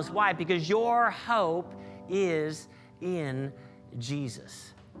hopeless. Why? Because your hope is in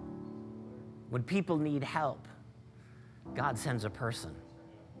Jesus. When people need help, God sends a person,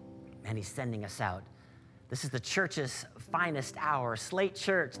 and he's sending us out This is the church's finest hour. Slate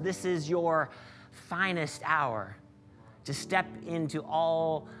Church, this is your finest hour to step into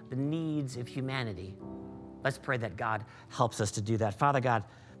all the needs of humanity. Let's pray that God helps us to do that. Father God,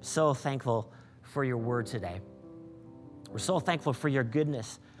 I'm so thankful for your word today. We're so thankful for your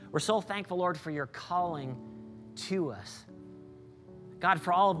goodness. We're so thankful, Lord, for your calling to us. God,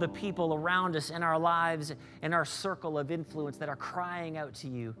 for all of the people around us in our lives, in our circle of influence that are crying out to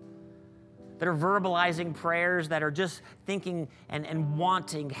you, that are verbalizing prayers, that are just thinking and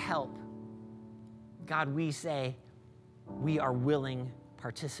wanting help. God, we say we are willing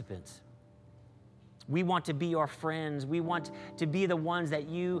participants. We want to be your friends. We want to be the ones that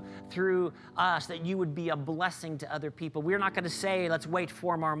you, through us, that you would be a blessing to other people. We're not going to say, let's wait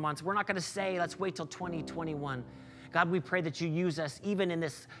 4 more months. We're not going to say, let's wait till 2021. God, we pray that you use us even in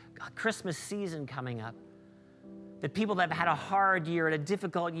this Christmas season coming up. That people that have had a hard year and a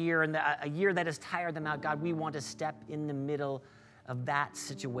difficult year and a year that has tired them out, God, we want to step in the middle of that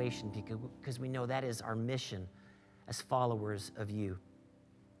situation because we know that is our mission as followers of you.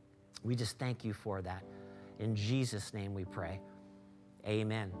 We just thank you for that. In Jesus' name we pray.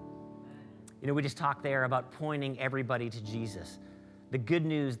 Amen. You know, we just talked there about pointing everybody to Jesus. The good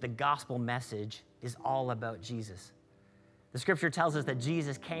news, the gospel message is all about Jesus. The scripture tells us that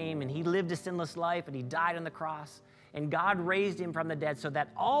Jesus came and he lived a sinless life and he died on the cross and God raised him from the dead so that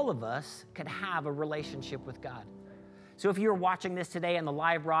all of us could have a relationship with God. So if you're watching this today on the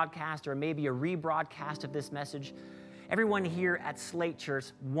live broadcast or maybe a rebroadcast of this message, everyone here at Slate Church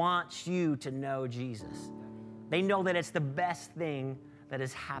wants you to know Jesus. They know that it's the best thing that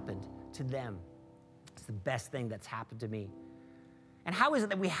has happened to them. It's the best thing that's happened to me. And how is it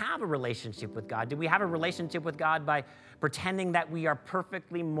that we have a relationship with God? Do we have a relationship with God by pretending that we are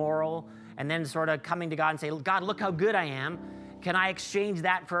perfectly moral and then sort of coming to God and say, God, look how good I am. Can I exchange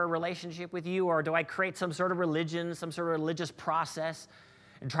that for a relationship with you? Or do I create some sort of religion, some sort of religious process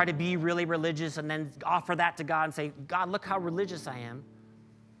and try to be really religious and then offer that to God and say, God, look how religious I am?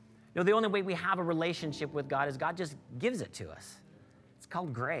 No, the only way we have a relationship with God is God just gives it to us. It's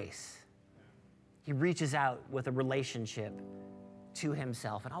called grace. He reaches out with a relationship to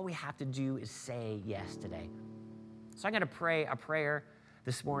himself, and all we have to do is say yes today. So I'm going to pray a prayer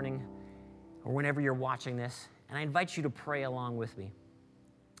this morning or whenever you're watching this, and I invite you to pray along with me.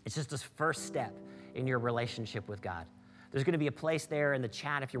 It's just this first step in your relationship with God. There's going to be a place there in the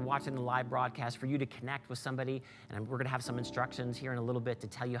chat if you're watching the live broadcast for you to connect with somebody, and we're going to have some instructions here in a little bit to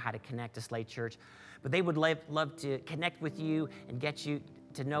tell you how to connect to Slate Church. But they would love to connect with you and get you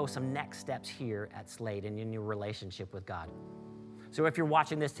to know some next steps here at Slate and in your relationship with God. So if you're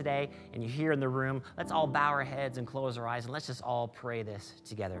watching this today and you're here in the room, let's all bow our heads and close our eyes and let's just all pray this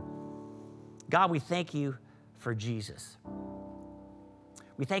together. God, we thank you for Jesus.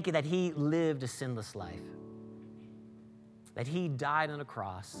 We thank you that he lived a sinless life, that he died on a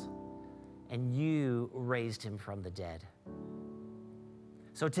cross, and you raised him from the dead.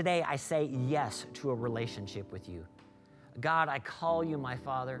 So today I say yes to a relationship with you. God, I call you my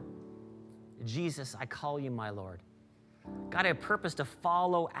Father. Jesus, I call you my Lord. God, I have purpose to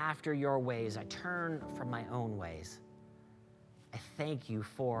follow after your ways. I turn from my own ways. I thank you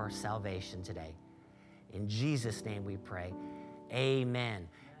for salvation today. In Jesus' name we pray. Amen.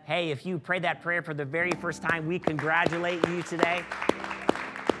 Hey, if you prayed that prayer for the very first time, we congratulate you today.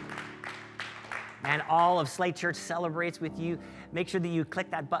 And all of Slate Church celebrates with you. Make sure that you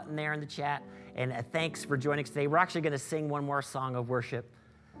click that button there in the chat. And thanks for joining us today. We're actually going to sing one more song of worship.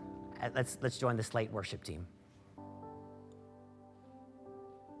 Let's join the Slate worship team.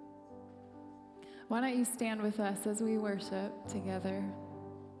 Why don't you stand with us as we worship together?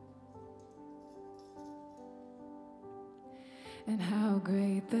 And how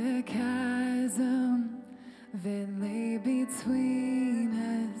great the chasm that lay between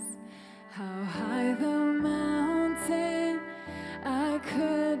us, how high the mountain I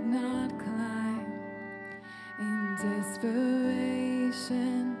could not climb. In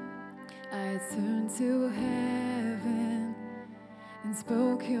desperation, I turned to heaven and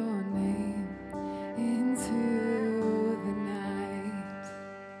spoke your name into the night.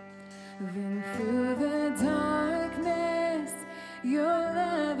 Then through the darkness, your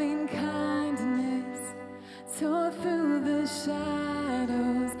loving kindness tore through the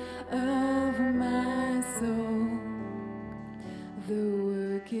shadows of my soul. The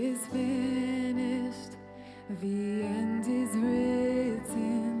work is finished, the end is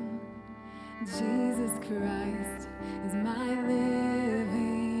written. Jesus Christ is my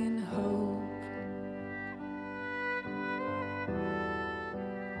living hope.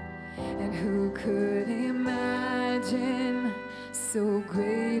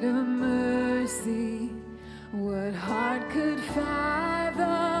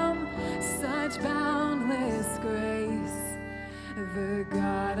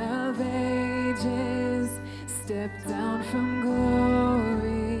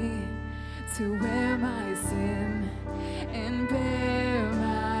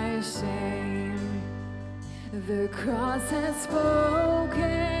 The cross has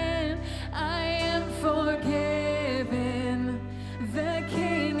spoken, I am forgiven. The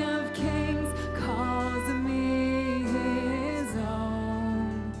King of Kings calls me his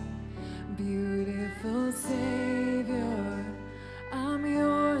own. Beautiful Savior, I'm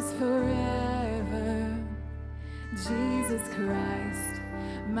yours forever. Jesus Christ,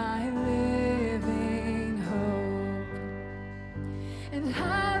 my living hope. And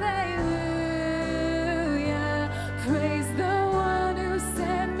hallelujah, praise the one who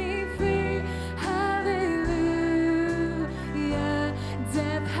set me free. Hallelujah,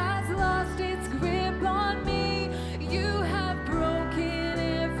 death has lost its grip on me. You have broken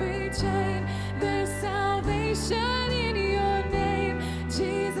every chain. There's salvation in your name,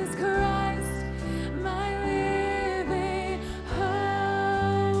 Jesus Christ, my living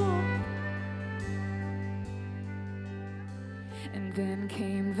hope. And then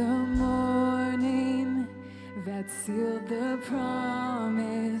came the morning that sealed the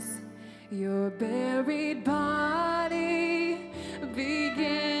promise. Your buried body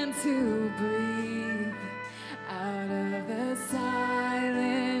began to breathe. Out of the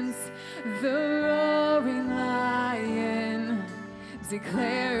silence, the roaring lion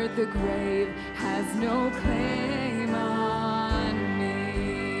declared the grave has no claim on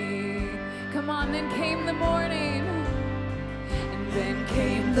me. Come on, then came the morning. And then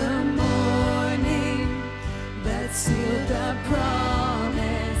came the morning that sealed the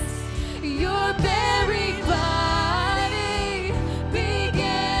promise. Your buried body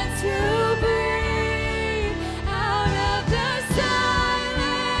began to breathe. Out of the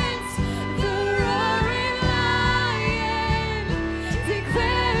silence, the roaring lion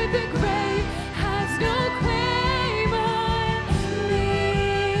declared the grave has no claim on me.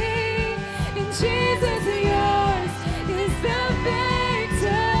 In Jesus, yours is the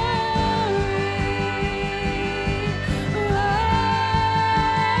victory. Oh,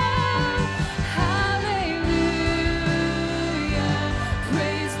 hallelujah.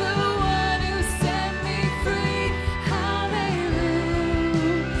 Praise the one who set me free. Hallelujah.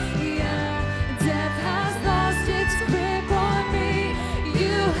 Death has lost its grip on me.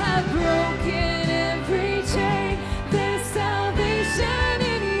 You have broken every chain. There's salvation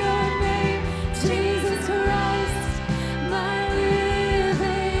in your name, Jesus Christ, my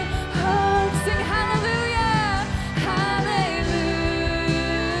living hope. Sing hallelujah, hallelujah.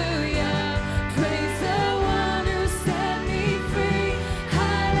 Praise the one who set me free.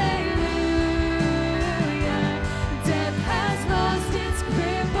 Hallelujah. Death has lost its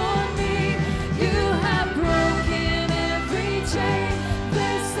grip on me. You have broken every chain.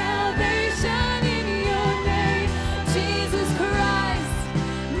 There's salvation in your name, Jesus Christ,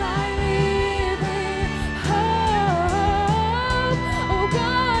 my living hope. Oh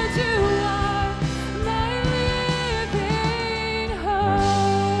God, you are my living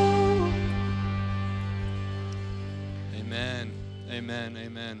hope. Amen. Amen.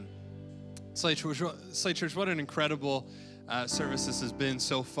 Amen. Slate Church, what an incredible service this has been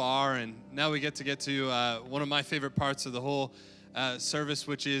so far. And now we get to one of my favorite parts of the whole service,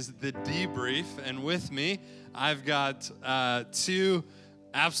 which is the debrief. And with me, I've got two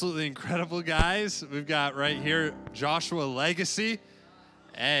absolutely incredible guys. We've got right here Joshua Legacy.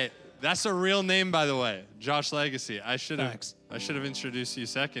 Hey, that's a real name, by the way, Josh Legacy. I should have introduced you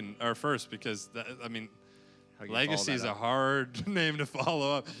first, because Legacy is a hard name to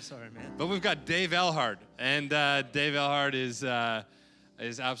follow up. I'm sorry, man. But we've got Dave Elhard, and Dave Elhard is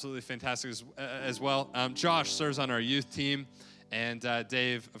absolutely fantastic as well. Josh serves on our youth team, and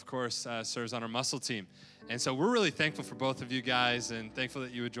Dave, of course, serves on our muscle team. And so we're really thankful for both of you guys, and thankful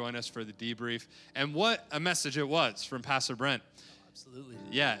that you would join us for the debrief. And what a message it was from Pastor Brent. Absolutely.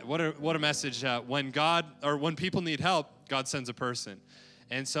 Yeah, what a message. When people need help, God sends a person.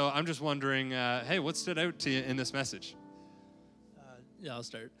 And so I'm just wondering, hey, what stood out to you in this message? Yeah, I'll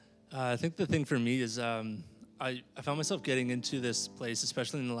start. I think the thing for me is I found myself getting into this place,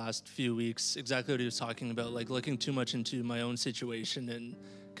 especially in the last few weeks, exactly what he was talking about, like looking too much into my own situation and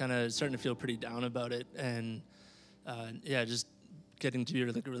kind of starting to feel pretty down about it. And just getting to be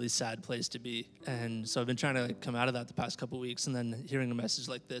like a really sad place to be. And so I've been trying to come out of that the past couple weeks, and then hearing a message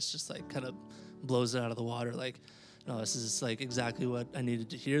like this just like kind of blows it out of the water. Like, no, this is like exactly what I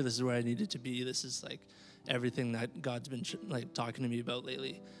needed to hear. This is where I needed to be. This is like everything that God's been like talking to me about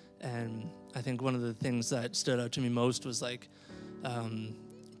lately. And I think one of the things that stood out to me most was like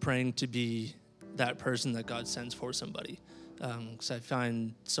praying to be that person that God sends for somebody. Because I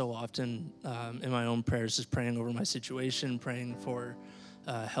find so often in my own prayers just praying over my situation, praying for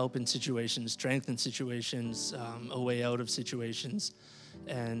help in situations, strength in situations, a way out of situations.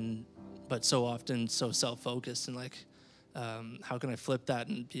 but so often so self-focused, and like, how can I flip that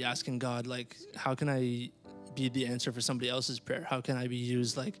and be asking God, like, how can I be the answer for somebody else's prayer? How can I be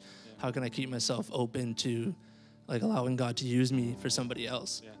used? Like, how can I keep myself open to, like, allowing God to use me for somebody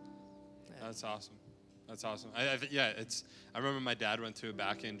else? Yeah, that's awesome. That's awesome. I remember my dad went through a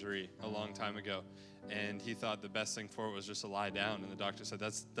back injury a long time ago, and he thought the best thing for it was just to lie down. And the doctor said,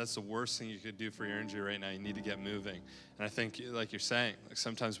 that's the worst thing you could do for your injury right now. You need to get moving. And I think, like you're saying, like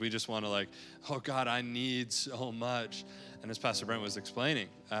sometimes we just want to like, oh God, I need so much. And as Pastor Brent was explaining,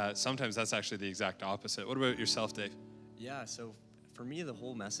 sometimes that's actually the exact opposite. What about yourself, Dave? Yeah, so for me, the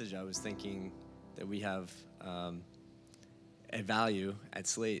whole message, I was thinking that we have a value at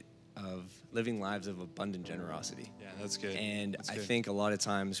Slate of living lives of abundant generosity. Yeah, that's good. And I think a lot of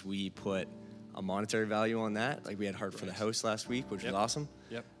times we put a monetary value on that. Like we had Heart for the House last week, which was awesome.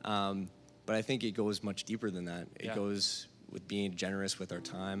 Yep. But I think it goes much deeper than that. It goes with being generous with our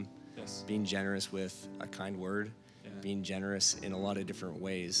time, being generous with a kind word, being generous in a lot of different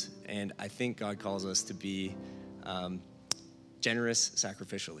ways. And I think God calls us to be generous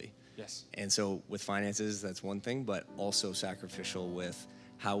sacrificially. Yes. And so with finances, that's one thing, but also sacrificial with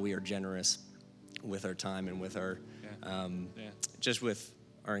how we are generous with our time and with our, just with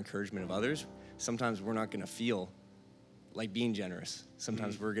our encouragement of others. Sometimes we're not going to feel like being generous.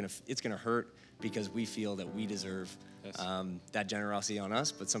 Sometimes it's going to hurt because we feel that we deserve that generosity on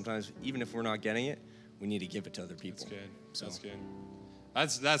us. But sometimes, even if we're not getting it, we need to give it to other people. That's good. So. That's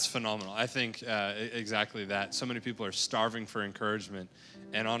good. That's phenomenal. I think exactly that. So many people are starving for encouragement.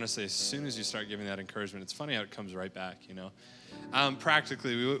 And honestly, as soon as you start giving that encouragement, it's funny how it comes right back, you know.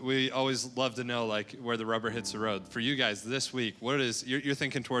 Practically, we always love to know like where the rubber hits the road. For you guys this week, what is you're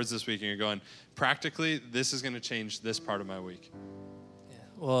thinking towards this week and you're going, practically, this is going to change this part of my week? Yeah.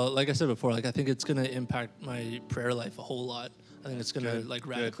 Well, like I said before, like I think it's going to impact my prayer life a whole lot. I think it's going to like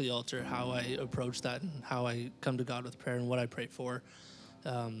radically alter how I approach that and how I come to God with prayer and what I pray for,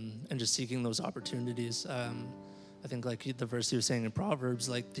 and just seeking those opportunities. I think like the verse he was saying in Proverbs,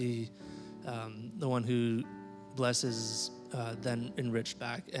 like the one who blesses then enriched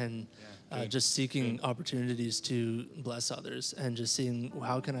back, and just seeking opportunities to bless others and just seeing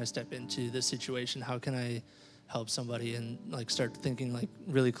how can I step into this situation, how can I help somebody, and like start thinking like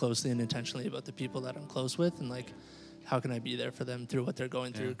really closely and intentionally about the people that I'm close with, and like how can I be there for them through what they're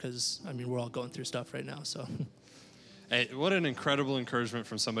going through, because I mean we're all going through stuff right now, so. Hey, what an incredible encouragement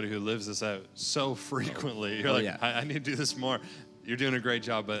from somebody who lives this out so frequently. You're I need to do this more. You're doing a great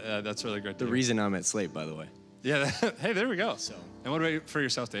job, but that's really great. The reason I'm at Slate, by the way. Yeah, hey, there we go. So, and what about for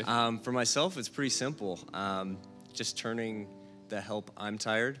yourself, Dave? For myself, it's pretty simple. Just turning the help I'm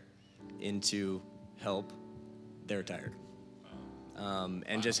tired into help they're tired.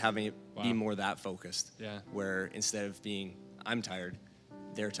 And just having it be more that focused. Yeah. Where instead of being I'm tired,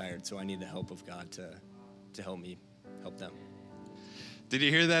 they're tired, so I need the help of God to help me help them. Did you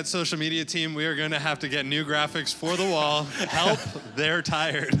hear that, social media team? We are going to have to get new graphics for the wall. Help, they're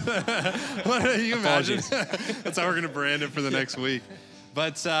tired. What do you imagine? That's how we're going to brand it for the next week.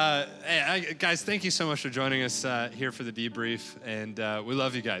 But hey, guys, thank you so much for joining us here for the debrief. And we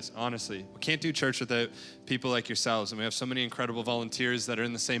love you guys, honestly. We can't do church without people like yourselves. And we have so many incredible volunteers that are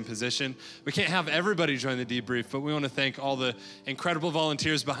in the same position. We can't have everybody join the debrief, but we want to thank all the incredible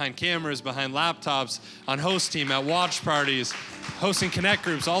volunteers behind cameras, behind laptops, on host team, at watch parties, hosting connect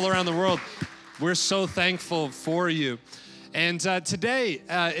groups all around the world. We're so thankful for you. And today,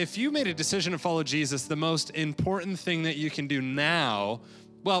 if you made a decision to follow Jesus, the most important thing that you can do now,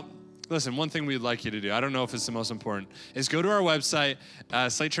 well, listen, one thing we'd like you to do, I don't know if it's the most important, is go to our website,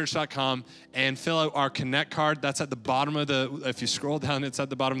 slatechurch.com, and fill out our Connect card. That's at the bottom of if you scroll down, it's at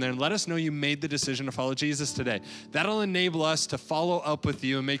the bottom there. And let us know you made the decision to follow Jesus today. That'll enable us to follow up with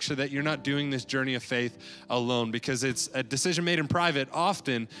you and make sure that you're not doing this journey of faith alone, because it's a decision made in private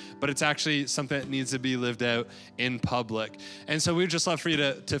often, but it's actually something that needs to be lived out in public. And so we'd just love for you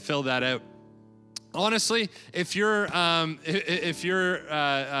to fill that out. Honestly, if you're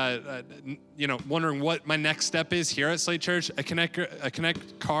wondering what my next step is here at Slate Church, a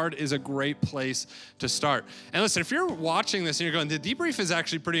Connect card is a great place to start. And listen, if you're watching this and you're going, the debrief is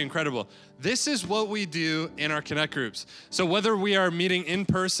actually pretty incredible. This is what we do in our Connect groups. So whether we are meeting in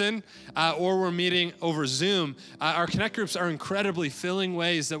person or we're meeting over Zoom, our Connect groups are incredibly filling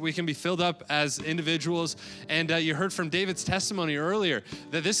ways that we can be filled up as individuals. And you heard from David's testimony earlier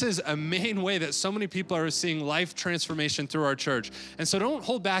that this is a main way that so many people are seeing life transformation through our church. And so don't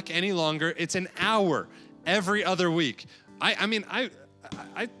hold back any longer. It's an hour every other week. I mean,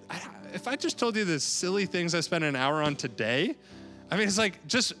 if I just told you the silly things I spent an hour on today, I mean, it's like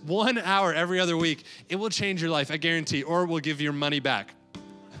just 1 hour every other week. It will change your life, I guarantee, or it will give your money back.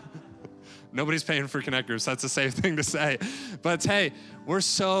 Nobody's paying for Connect Groups. That's a safe thing to say. But hey, we're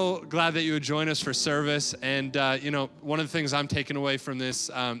so glad that you would join us for service. And one of the things I'm taking away from this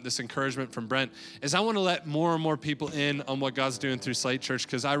encouragement from Brent is I want to let more and more people in on what God's doing through Slate Church,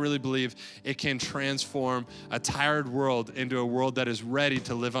 because I really believe it can transform a tired world into a world that is ready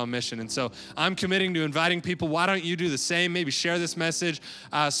to live on mission. And so I'm committing to inviting people. Why don't you do the same? Maybe share this message,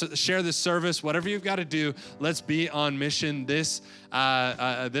 share this service, whatever you've got to do. Let's be on mission this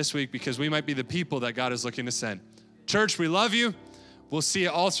week, because we might be the people that God is looking to send. Church, we love you. We'll see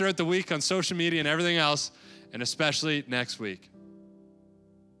you all throughout the week on social media and everything else, and especially next week.